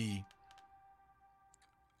probably.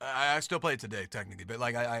 I still play it today, technically, but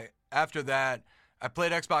like I after that, I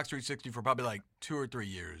played Xbox 360 for probably like 2 or 3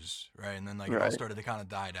 years, right? And then like it all Right. started to kind of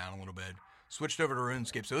die down a little bit. Switched over to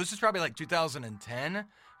RuneScape. So this is probably like 2010,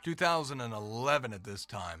 2011 at this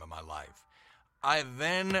time of my life. I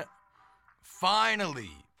then finally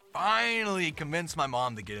convinced my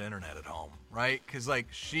mom to get internet at home, right? Because like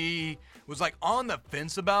she was like on the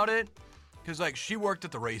fence about it, because like she worked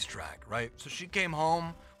at the racetrack, right? So she came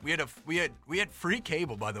home. We had free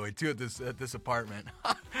cable, by the way, too, at this apartment.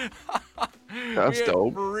 That's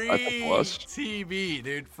dope. Free That's a plus. TV,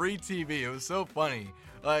 dude. Free TV. It was so funny.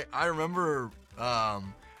 Like I remember,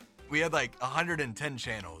 we had like 110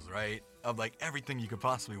 channels, right? Of like everything you could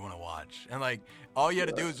possibly want to watch, and like all you had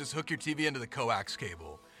to do is just hook your TV into the coax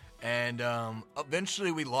cable. And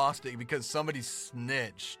eventually we lost it because somebody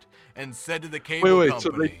snitched and said to the cable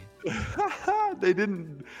company. So they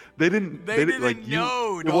didn't like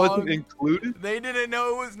know, it dog. wasn't included. They didn't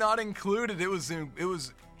know it was not included. It was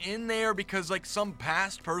in there because like some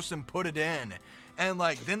past person put it in. And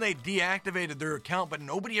like then they deactivated their account, but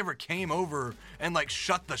nobody ever came over and like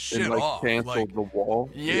shut the shit And, like, off. canceled Like the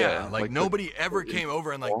wall. yeah, like nobody the ever came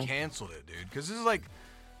over and like wall. canceled it, dude. Because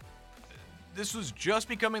this was just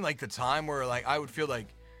becoming like the time where like I would feel like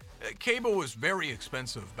cable was very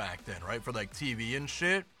expensive back then, right? For like TV and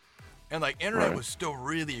shit. And like internet Right. was still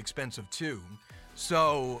really expensive too.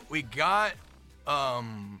 So we got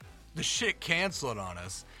the shit canceled on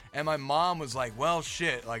us. And my mom was like, well,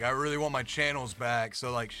 shit, like I really want my channels back.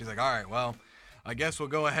 So like she's like, all right, well, I guess we'll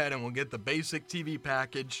go ahead and we'll get the basic TV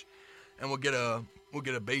package and we'll get a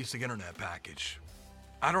basic internet package.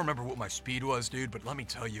 I don't remember what my speed was, dude, but let me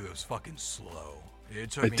tell you, it was fucking slow.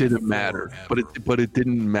 It took me didn't matter, forever. but it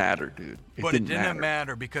didn't matter, dude. But it didn't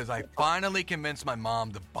matter because I finally convinced my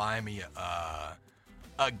mom to buy me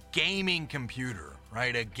a gaming computer,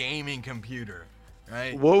 right? A gaming computer,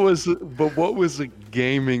 right? What was a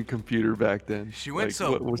gaming computer back then? She went Like,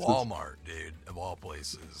 to what was this? Walmart, dude, of all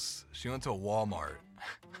places. She went to a Walmart.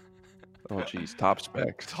 Oh jeez, top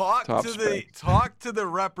specs. Talk Top to the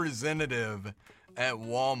representative at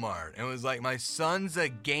Walmart. It was like, my son's a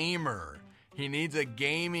gamer. He needs a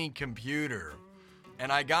gaming computer.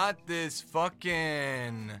 And I got this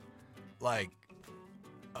fucking, like,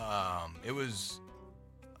 it was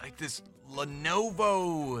like this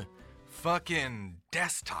Lenovo fucking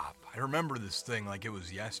desktop. I remember this thing like it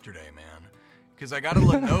was yesterday, man. Because I got a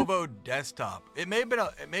Lenovo desktop. It may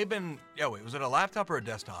have been, was it a laptop or a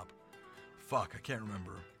desktop? Fuck, I can't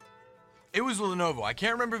remember. It was a Lenovo. I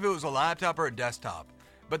can't remember if it was a laptop or a desktop.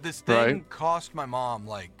 But this thing cost my mom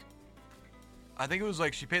like, I think it was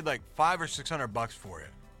like she paid like $500 or $600 for it,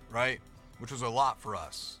 right? Which was a lot for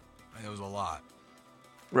us. And it was a lot.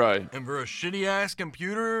 Right. And for a shitty ass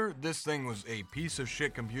computer, this thing was a piece of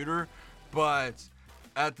shit computer. But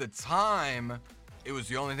at the time, it was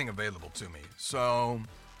the only thing available to me. So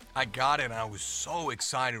I got it and I was so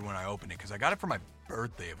excited when I opened it because I got it for my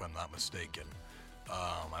birthday, if I'm not mistaken.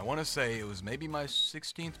 I want to say it was maybe my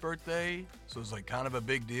 16th birthday, so it was like kind of a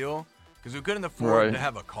big deal because we couldn't afford to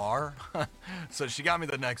have a car. So she got me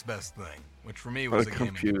the next best thing, which for me was a gaming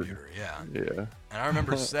computer. Yeah. Yeah. And I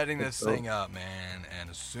remember setting this thing up, man, and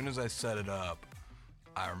as soon as I set it up,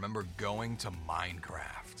 I remember going to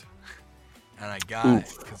Minecraft. And I got,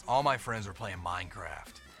 because all my friends were playing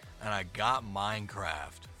Minecraft, and I got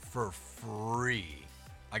Minecraft for free.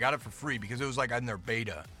 I got it for free because it was like in their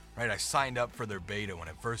beta, right? I signed up for their beta when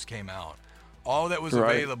it first came out. All that was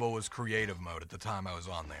available was creative mode at the time I was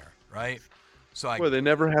on there, right? So They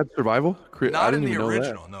never had survival? Not in the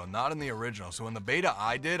original. No, not in the original. So in the beta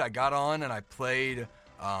I did, I got on and I played,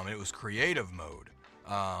 it was creative mode.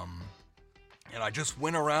 And I just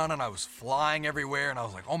went around and I was flying everywhere and I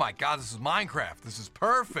was like, oh my God, this is Minecraft. This is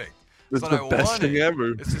perfect. That's what the I best wanted. thing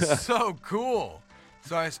ever. This is so cool.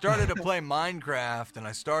 So I started to play Minecraft, and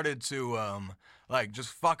I started to like just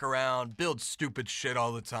fuck around, build stupid shit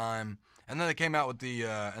all the time. And then they came out with the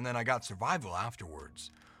and then I got survival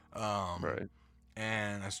afterwards. Right.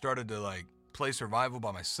 And I started to like play survival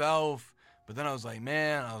by myself. But then I was like,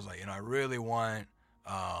 man, I really want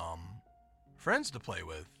friends to play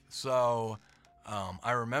with. So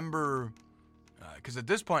I remember, because at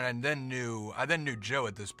this point I then knew Joe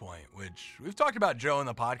at this point, which we've talked about Joe in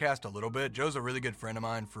the podcast a little bit. Joe's a really good friend of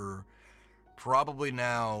mine for probably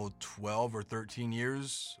now 12 or 13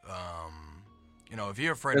 years. If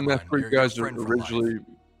you're a friend And of that's mine, where you're you guys a friend for life. originally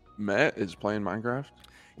met, is playing Minecraft?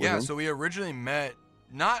 Yeah, him? so we originally met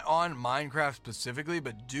not on Minecraft specifically,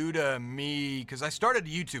 but due to me, because I started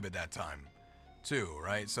YouTube at that time too,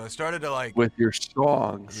 right? So I started to like With your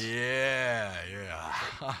songs. Yeah.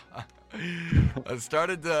 I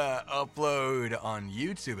started to upload on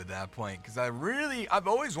YouTube at that point because I've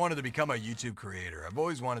always wanted to become a YouTube creator. I've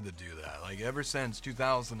always wanted to do that. Like ever since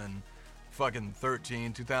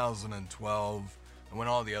 2013, 2012, when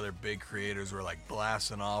all the other big creators were like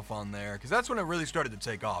blasting off on there, because that's when it really started to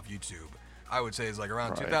take off. YouTube, I would say, is like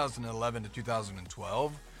around 2011 to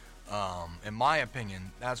 2012. In my opinion,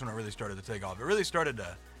 that's when it really started to take off. It really started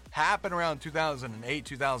to happen around 2008,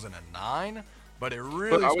 2009, but it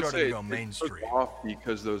really started to go mainstream. Off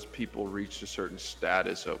because those people reached a certain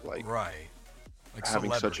status of like having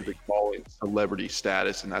celebrity. such a big following, celebrity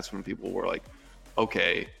status, and that's when people were like,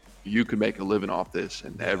 okay, you could make a living off this,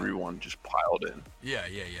 and everyone just piled in. Yeah.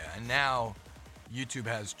 And now YouTube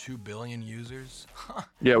has 2 billion users.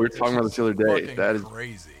 Yeah, we were talking about this the other day. That is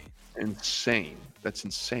crazy. Insane. That's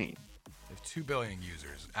insane. They have 2 billion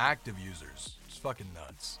users, active users. It's fucking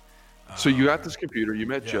nuts. So you got this computer, you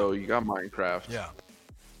met Joe, you got Minecraft. Yeah.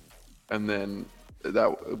 And then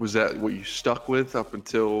that what you stuck with up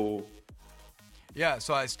until... Yeah,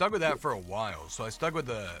 so I stuck with that for a while. So I stuck with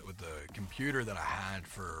the computer that I had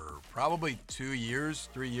for probably 2 years,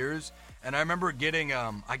 3 years. And I remember getting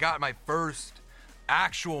I got my first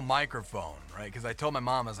actual microphone, right? Because I told my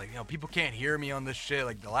mom, I was like, people can't hear me on this shit.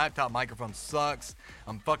 Like, the laptop microphone sucks.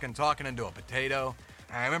 I'm fucking talking into a potato.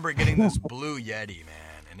 And I remember getting this Blue Yeti,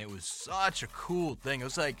 man, and it was such a cool thing. It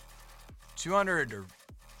was like $200 or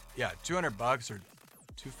 $200 or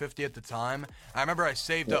 $250 at the time. I remember I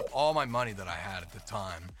saved up all my money that I had at the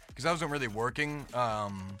time because I wasn't really working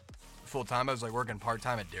full time. I was like working part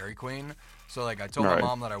time at Dairy Queen. So like I told my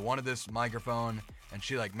mom that I wanted this microphone, and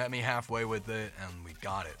she like met me halfway with it, and we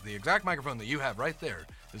got it. The exact microphone that you have right there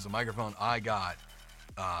is the microphone I got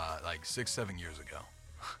like 6-7 years ago.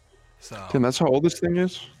 So Tim, that's how old this thing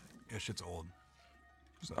is? Yeah, shit's old.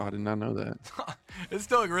 So. Oh, I did not know that. It's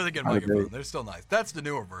still a really good microphone. They're still nice. That's the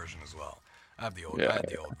newer version as well. I had the old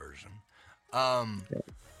version.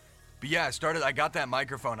 But yeah, I got that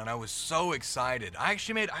microphone and I was so excited. I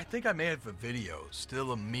think I may have a video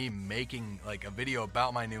still of me making like a video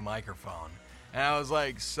about my new microphone. And I was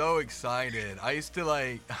like so excited. I used to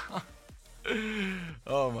like,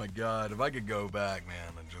 oh my God, if I could go back,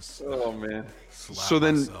 man, and just slap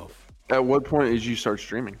myself. At what point did you start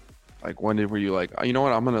streaming? Like when were you like, you know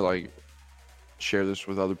what, I'm gonna like share this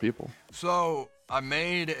with other people? So I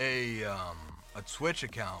made a Twitch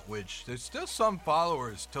account, which there's still some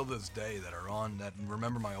followers till this day that are on that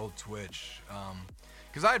remember my old Twitch.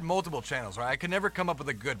 Because I had multiple channels, right? I could never come up with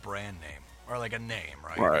a good brand name or like a name,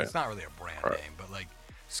 right? It's not really a brand name, but like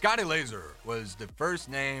Scotty Laser was the first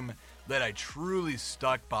name that I truly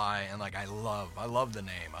stuck by, and like I love the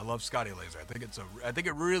name. I love Scotty Laser. I think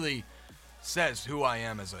it really says who I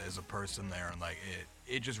am as a person there, and like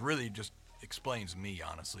it just really just explains me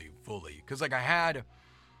honestly fully. Because like I had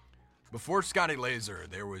before Scotty Laser,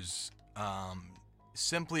 there was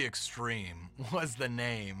Simply Extreme was the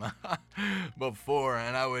name before,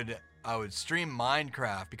 and I would stream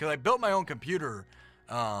Minecraft because I built my own computer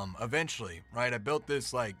eventually, right? I built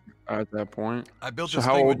this like at that point. I built so this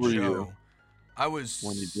how thing old with were Joe. You I was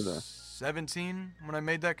when you did that? 17 when I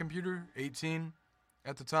made that computer, 18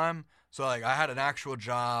 at the time. So like I had an actual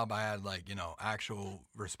job, I had like, actual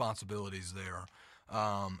responsibilities there.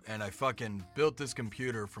 And I fucking built this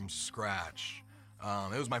computer from scratch.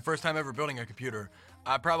 It was my first time ever building a computer.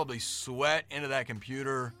 I probably sweat into that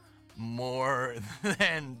computer more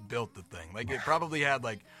than built the thing. Like it probably had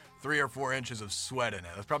like 3 or 4 inches of sweat in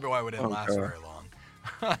it. That's probably why it didn't last very long.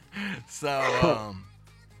 So,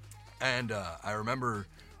 I remember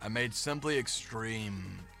I made Simply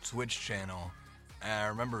Extreme Twitch channel. And I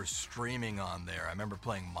remember streaming on there. I remember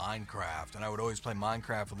playing Minecraft, and I would always play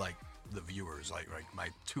Minecraft with like the viewers, like my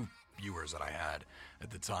viewers that I had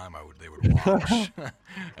at the time. They would watch,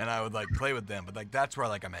 and I would like play with them. But like that's where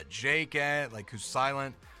like I met Jake at, like who's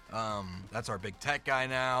silent. That's our big tech guy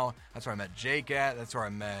now. That's where I met Jake at. That's where I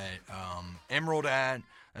met Emerald at.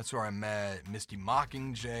 That's where I met Misty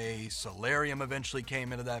Mockingjay. Solarium eventually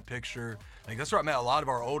came into that picture. Like that's where I met a lot of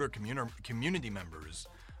our older community members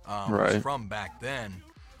Right. from back then.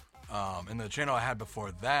 And the channel I had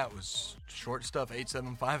before that was Short Stuff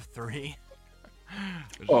 8753.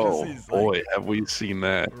 Oh boy, have we seen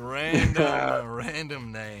that?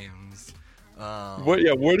 Random names. What?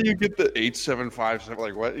 Yeah. Where do you get the 875?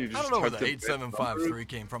 Like what? You just I don't know where typed the in 8753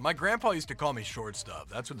 came from. My grandpa used to call me Short Stuff.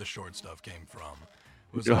 That's where the Short Stuff came from.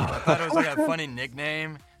 I thought it was like a funny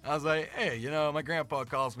nickname. I was like, hey, my grandpa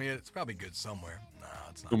calls me. It's probably good somewhere. No,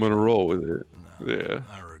 it's not. I'm gonna roll with it. No, Yeah.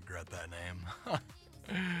 I regret that name.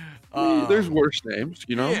 There's worse names,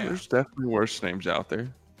 yeah. There's definitely worse names out there.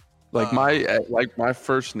 Like my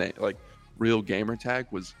first name, like real gamer tag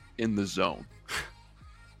was In the Zone.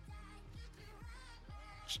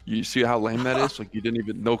 You see how lame that is? Like you didn't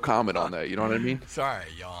even no comment on that. You know what I mean? Sorry, I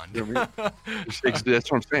yawned. You know what I mean? That's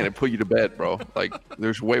what I'm saying. It put you to bed, bro. Like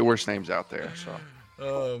there's way worse names out there. So.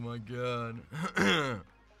 Oh my god.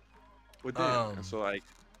 But then, so like,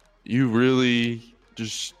 you really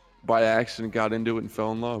just by accident got into it and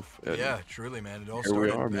fell in love. Yeah, truly, man. It all Here we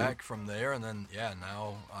started are, back man. from there, and then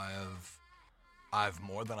now I have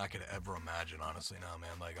more than I could ever imagine. Honestly, now,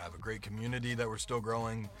 man, like I have a great community that we're still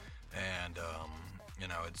growing, and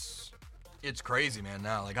it's crazy, man.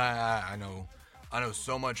 Now, like I know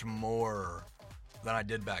so much more than I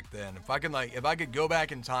did back then. If I could go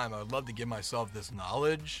back in time, I would love to give myself this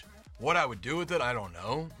knowledge. What I would do with it, I don't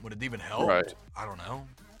know. Would it even help? Right. I don't know.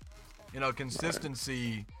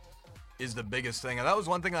 Consistency is the biggest thing. And that was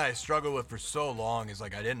one thing that I struggled with for so long is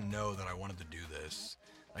like I didn't know that I wanted to do this.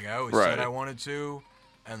 Like I always said I wanted to,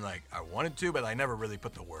 and like I wanted to, but I never really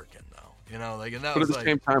put the work in though. And that But was at the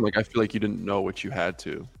same time, like I feel like you didn't know what you had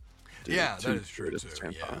to. Yeah, that is true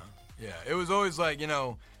too. Yeah. It was always like,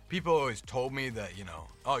 people always told me that,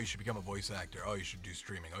 oh, you should become a voice actor. Oh, you should do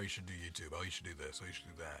streaming. Oh, you should do YouTube. Oh, you should do this. Oh, you should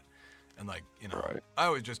do that. And like, I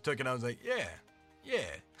always just took it. I was like, yeah.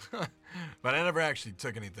 But I never actually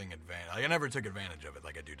took anything advantage. Like, I never took advantage of it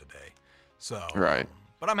like I do today. So, Right.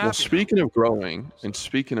 But I'm happy. Well, speaking of growing and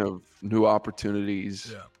speaking of new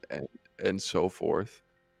opportunities and so forth,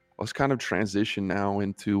 let's kind of transition now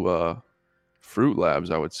into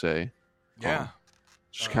Fruitlabs, I would say. Yeah.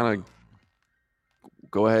 Just kind of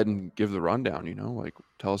go ahead and give the rundown, like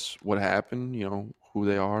tell us what happened, who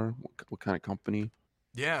they are, what kind of company.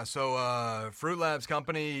 Yeah, so Fruitlabs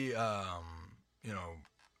company,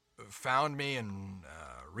 found me and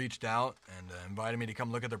reached out and invited me to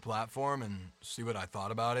come look at their platform and see what I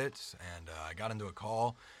thought about it. And I got into a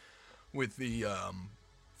call with the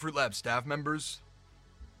Fruitlabs staff members.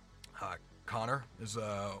 Connor is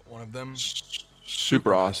one of them.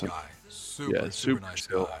 Super awesome nice guy. Super nice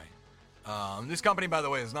chill guy. This company, by the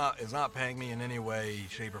way, is not paying me in any way,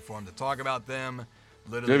 shape, or form to talk about them.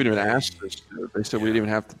 Literally, they haven't even asked us. They said we didn't even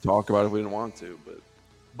have to talk about it if we didn't want to.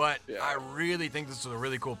 But I really think this is a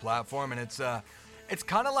really cool platform, and it's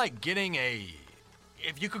kind of like getting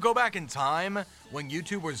if you could go back in time when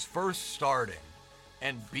YouTube was first starting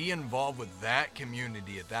and be involved with that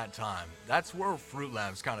community at that time. That's where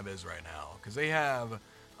Fruitlabs kind of is right now, because they have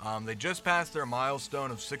they just passed their milestone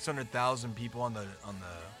of 600,000 people on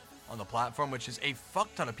the platform, which is a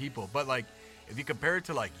fuck ton of people. But like, if you compare it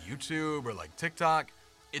to like YouTube or like TikTok,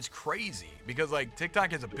 it's crazy because like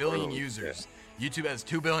TikTok has 1 billion users, YouTube has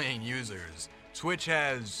 2 billion users, Twitch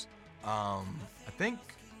has, I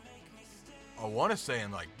want to say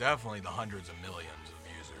in like definitely the hundreds of millions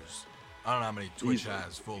of users. I don't know how many Twitch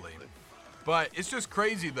has fully, but it's just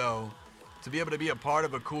crazy though to be able to be a part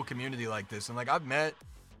of a cool community like this. And like I've met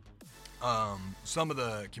some of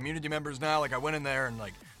the community members now. Like I went in there and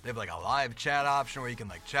like they have like a live chat option where you can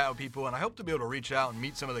like chat with people, and I hope to be able to reach out and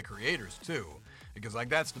meet some of the creators too, because like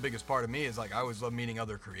that's the biggest part of me is like I always love meeting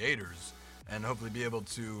other creators and hopefully be able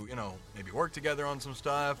to maybe work together on some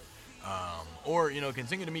stuff, or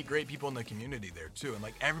continue to meet great people in the community there too. And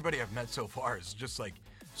like everybody I've met so far is just like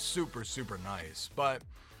super nice. But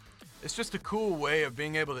it's just a cool way of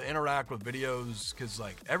being able to interact with videos, because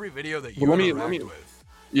like every video that you interact with.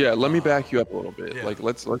 Yeah, let me back you up a little bit. Yeah. Like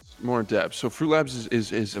let's more in depth. So Fruitlabs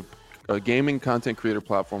is a gaming content creator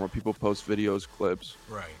platform where people post videos, clips.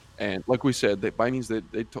 Right. And like we said, by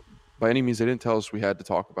any means they didn't tell us we had to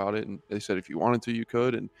talk about it, and they said if you wanted to, you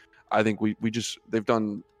could. And I think they've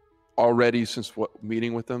done already since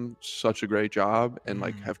meeting with them such a great job, and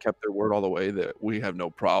like have kept their word all the way that we have no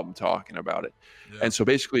problem talking about it. Yeah. And so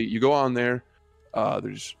basically, you go on there.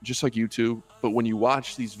 There's just like YouTube, but when you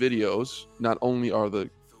watch these videos, not only are the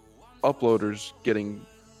uploaders getting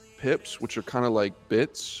pips, which are kind of like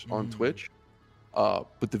bits on Twitch,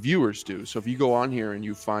 but the viewers do. So if you go on here and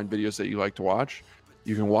you find videos that you like to watch,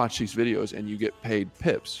 you can watch these videos and you get paid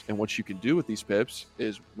pips. And what you can do with these pips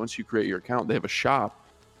is once you create your account, they have a shop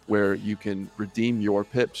where you can redeem your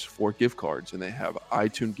pips for gift cards. And they have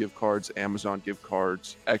iTunes gift cards, Amazon gift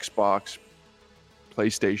cards, Xbox,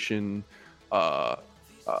 PlayStation, what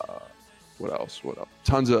else?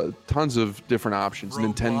 Tons of different options.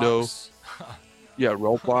 Roblox. Nintendo. Yeah,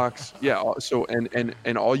 Roblox. Yeah, so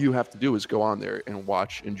and all you have to do is go on there and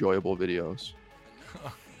watch enjoyable videos.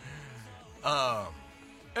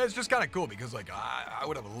 It's just kind of cool because like I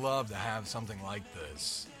would have loved to have something like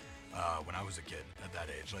this when I was a kid at that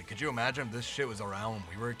age. Like, could you imagine if this shit was around when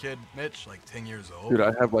we were a kid, Mitch? Like 10 years old. Dude,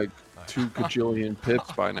 I have like 2 gajillion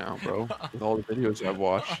pips by now, bro, with all the videos I've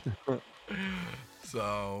watched.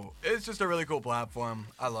 So it's just a really cool platform.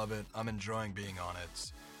 I love it. I'm enjoying being on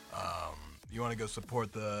it. You want to go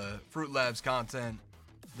support the Fruitlabs content,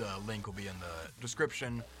 the link will be in the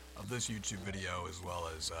description of this YouTube video as well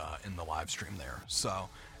as in the live stream there. So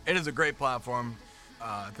it is a great platform.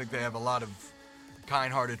 I think they have a lot of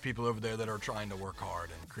kind-hearted people over there that are trying to work hard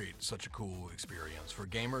and create such a cool experience for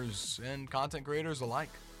gamers and content creators alike.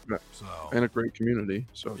 Yeah. So And a great community.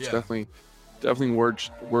 So it's Yeah. definitely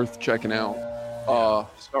worth checking out.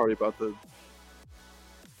 Sorry about the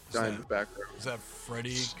guy in the background. Is that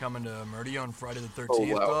Freddy coming to murder you on Friday the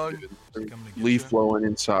 13th, Oh, wow, dog? dude. Is he coming to get Leaf you? blowing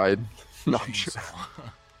inside. No, I'm sure.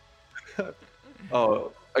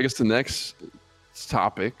 Chainsaw. I guess the next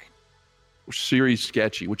topic, Siri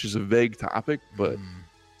sketchy, which is a vague topic, but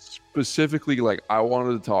specifically, like, I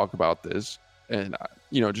wanted to talk about this, and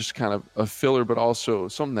just kind of a filler, but also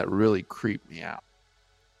something that really creeped me out.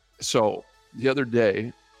 So the other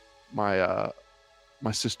day, my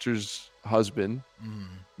sister's husband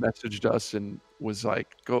messaged us and was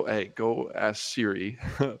like, go ask Siri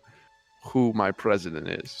who my president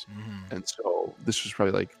is. And so this was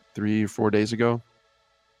probably like 3 or 4 days ago.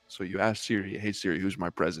 So you ask Siri, hey Siri, who's my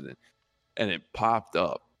president? And it popped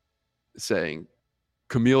up saying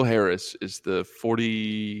Camille Harris is the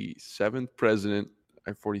 47th president,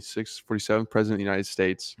 47th president of the United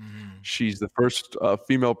States. She's the first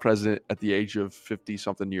female president at the age of 50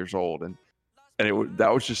 something years old. And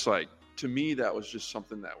that was just like, to me, that was just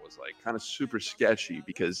something that was like kind of super sketchy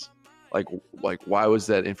because like why was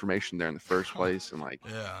that information there in the first place? And like,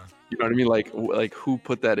 Yeah. you know what I mean? Like who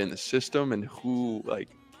put that in the system and who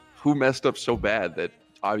messed up so bad that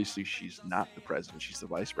obviously she's not the president, she's the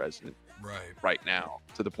vice president right now,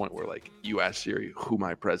 to the point where like you ask Siri who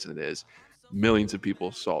my president is, millions of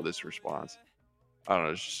people saw this response. I don't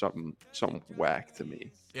know, it's just something whack to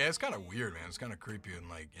me. Yeah, it's kind of weird, man. It's kind of creepy and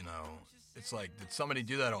like, it's like, did somebody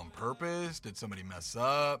do that on purpose? Did somebody mess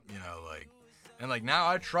up? And like now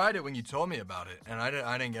I tried it when you told me about it, and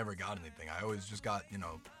I didn't ever got anything. I always just got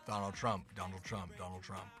Donald Trump.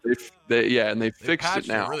 They fixed patched it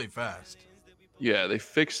now really fast. Yeah, they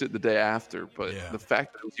fixed it the day after, but Yeah. the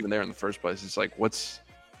fact that it was even there in the first place, it's like, what's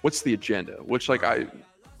the agenda? Which I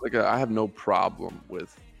have no problem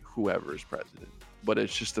with whoever is president, but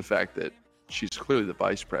it's just the fact that she's clearly the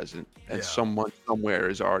vice president, and Yeah. someone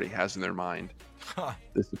somewhere already has in their mind,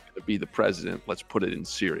 this is going to be the president. Let's put it in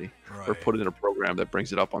Siri, or put it in a program that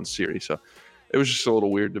brings it up on Siri. So it was just a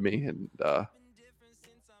little weird to me, and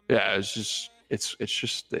it's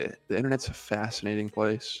just the internet's a fascinating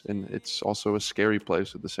place, and it's also a scary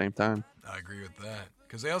place at the same time. I agree with that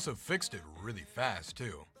because they also fixed it really fast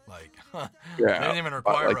too. Like, Yeah, they didn't even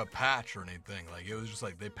require like- a patch or anything. Like, it was just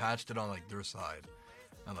like they patched it on like their side,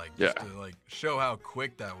 and like Yeah. just to like show how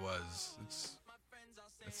quick that was. It's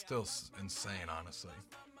still insane, honestly.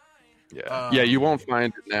 Yeah, you won't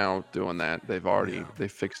find it now doing that. They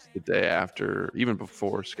fixed it the day after, even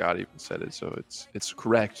before Scott even said it. So it's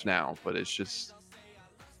correct now, but it's just.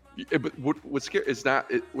 But what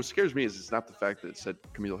scares me is it's not the fact that it said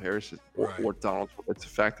Camille Harris or Donald Trump. It's the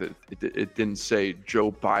fact that it didn't say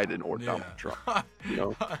Joe Biden or Donald Trump.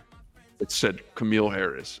 It said Camille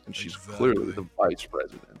Harris, and she's clearly the vice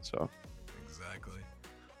president. So Exactly.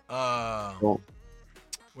 Well,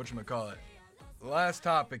 Whatchamacallit? The last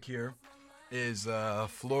topic here is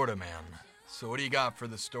Florida man. So what do you got for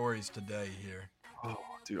the stories today here? oh,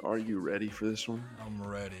 dude, are you ready for this one? I'm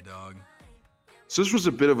ready, dog. So this was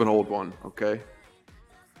a bit of an old one, okay?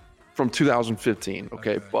 From 2015,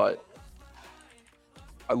 okay? But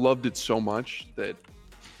I loved it so much that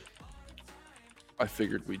I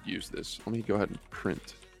figured we'd use this. Let me go ahead and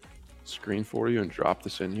print screen for you and drop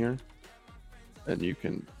this in here. And you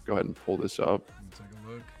can go ahead and pull this up. Let me take a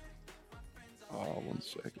look. 1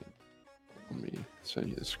 second. Let me send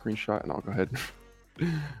you the screenshot, and I'll go ahead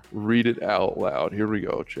and read it out loud. Here we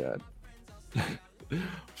go, Chad.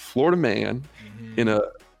 Florida man in a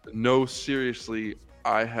 "No, seriously,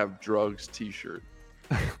 I have drugs" t-shirt.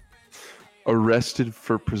 Arrested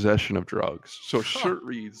for possession of drugs. So shirt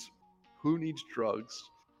reads, "Who needs drugs?"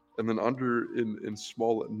 And then under in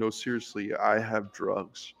small, "No, seriously, I have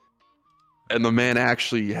drugs." And the man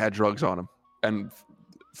actually had drugs on him and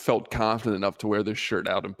felt confident enough to wear this shirt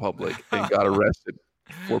out in public and got arrested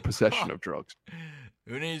for possession of drugs.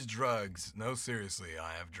 Who needs drugs? No, seriously,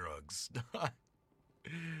 I have drugs.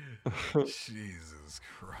 Jesus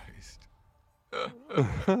Christ.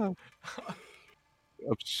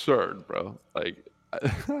 Absurd, bro. Like,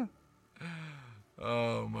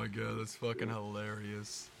 oh my god, that's fucking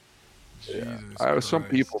hilarious. yeah. Jesus I have Christ. some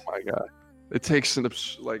people, my guy. It takes an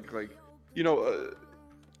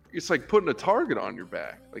it's like putting a target on your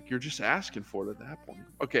back. Like, you're just asking for it at that point.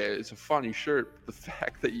 Okay, it's a funny shirt. But the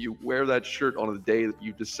fact that you wear that shirt on the day that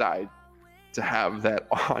you decide to have that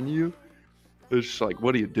on you, it's just like,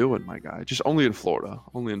 what are you doing, my guy? Just only in Florida.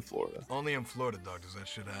 Only in Florida. Only in Florida, dog, does that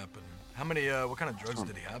shit happen. How many, what kind of drugs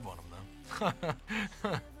did he have on him,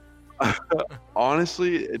 though?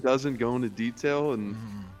 Honestly, it doesn't go into detail, and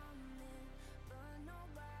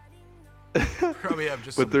Probably have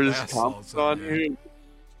just but some there's bath comments salts on there. here.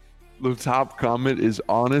 The top comment is,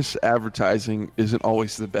 "Honest advertising isn't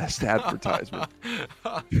always the best advertisement."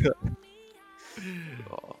 Oh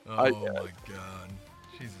I- my god.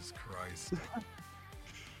 Jesus Christ.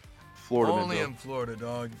 Florida man, Only though. in Florida,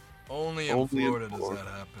 dog. Only in Only in Florida does Florida.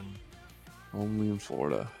 that happen. Only in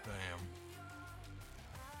Florida. Damn.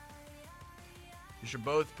 You should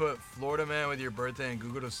both put Florida man with your birthday in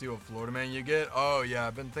Google to see what Florida man you get. Oh yeah,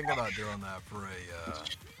 I've been thinking about doing that for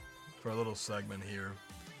a little segment here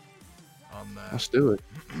on that. Let's do it.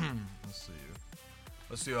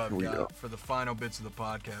 Let's see what I've Here we got go. for the final bits of the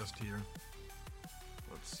podcast here.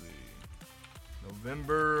 Let's see.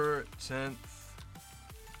 November 10th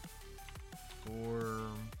for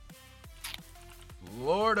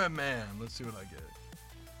Florida man. Let's see what I get.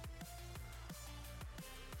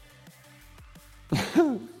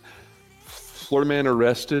 Florida man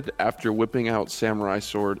arrested after whipping out samurai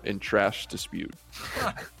sword in trash dispute.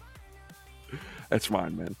 That's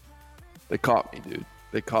mine, man. They caught me, dude.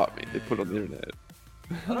 They caught me. They put it on the internet.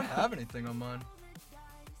 I don't have anything on mine.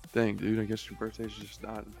 Dang, dude. I guess your birthday's just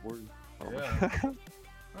not important. Oh, Yeah.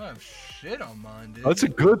 I don't have shit on mine, dude. That's a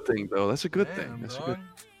good thing, though. That's a good Damn, thing. That's a dog. good.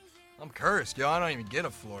 I'm cursed, yo. I don't even get a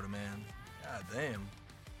Florida man. God damn.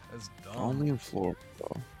 That's dumb. Only in Florida,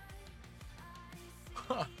 though.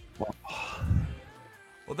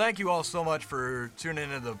 Well, thank you all so much for tuning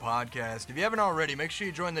into the podcast. If you haven't already, make sure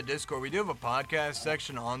you join the Discord. We do have a podcast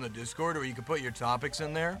section on the Discord where you can put your topics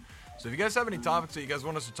in there. So if you guys have any topics that you guys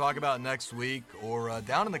want us to talk about next week, or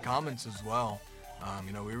down in the comments as well,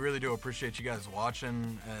 we really do appreciate you guys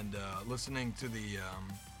watching and listening to the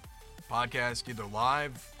podcast either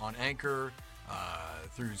live on Anchor,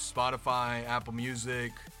 through Spotify, Apple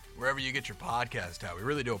Music, wherever you get your podcast at. We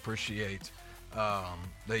really do appreciate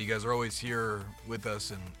that you guys are always here with us,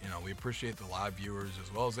 and we appreciate the live viewers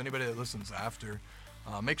as well as anybody that listens after.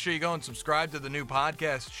 Make sure you go and subscribe to the new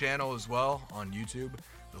podcast channel as well on YouTube,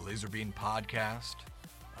 the LazerBean podcast.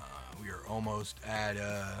 We are almost at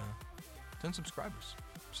 10 subscribers,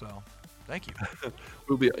 so thank you.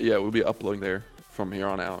 We'll be uploading there from here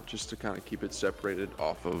on out, just to kind of keep it separated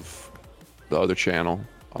off of the other channel.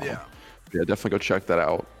 Yeah, Definitely go check that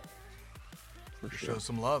out. For show sure.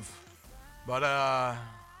 some love. But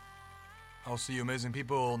I'll see you amazing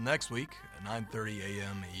people next week at 9:30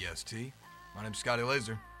 a.m. EST. My name's Scotty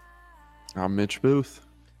Laser, I'm Mitch Booth.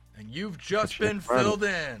 and you've just Catch you been next Friday. filled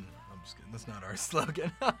in. I'm just kidding. That's not our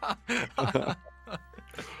slogan.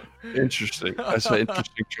 Interesting. That's an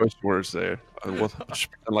interesting choice of words there. I will just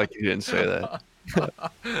pretend like you didn't say that.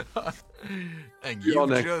 And See y'all you've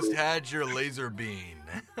next just week. had your laser bean.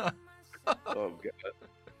 Oh god.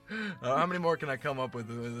 How many more can I come up with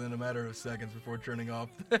within a matter of seconds before turning off?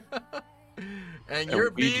 And And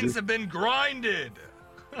your we beans just- have been grinded.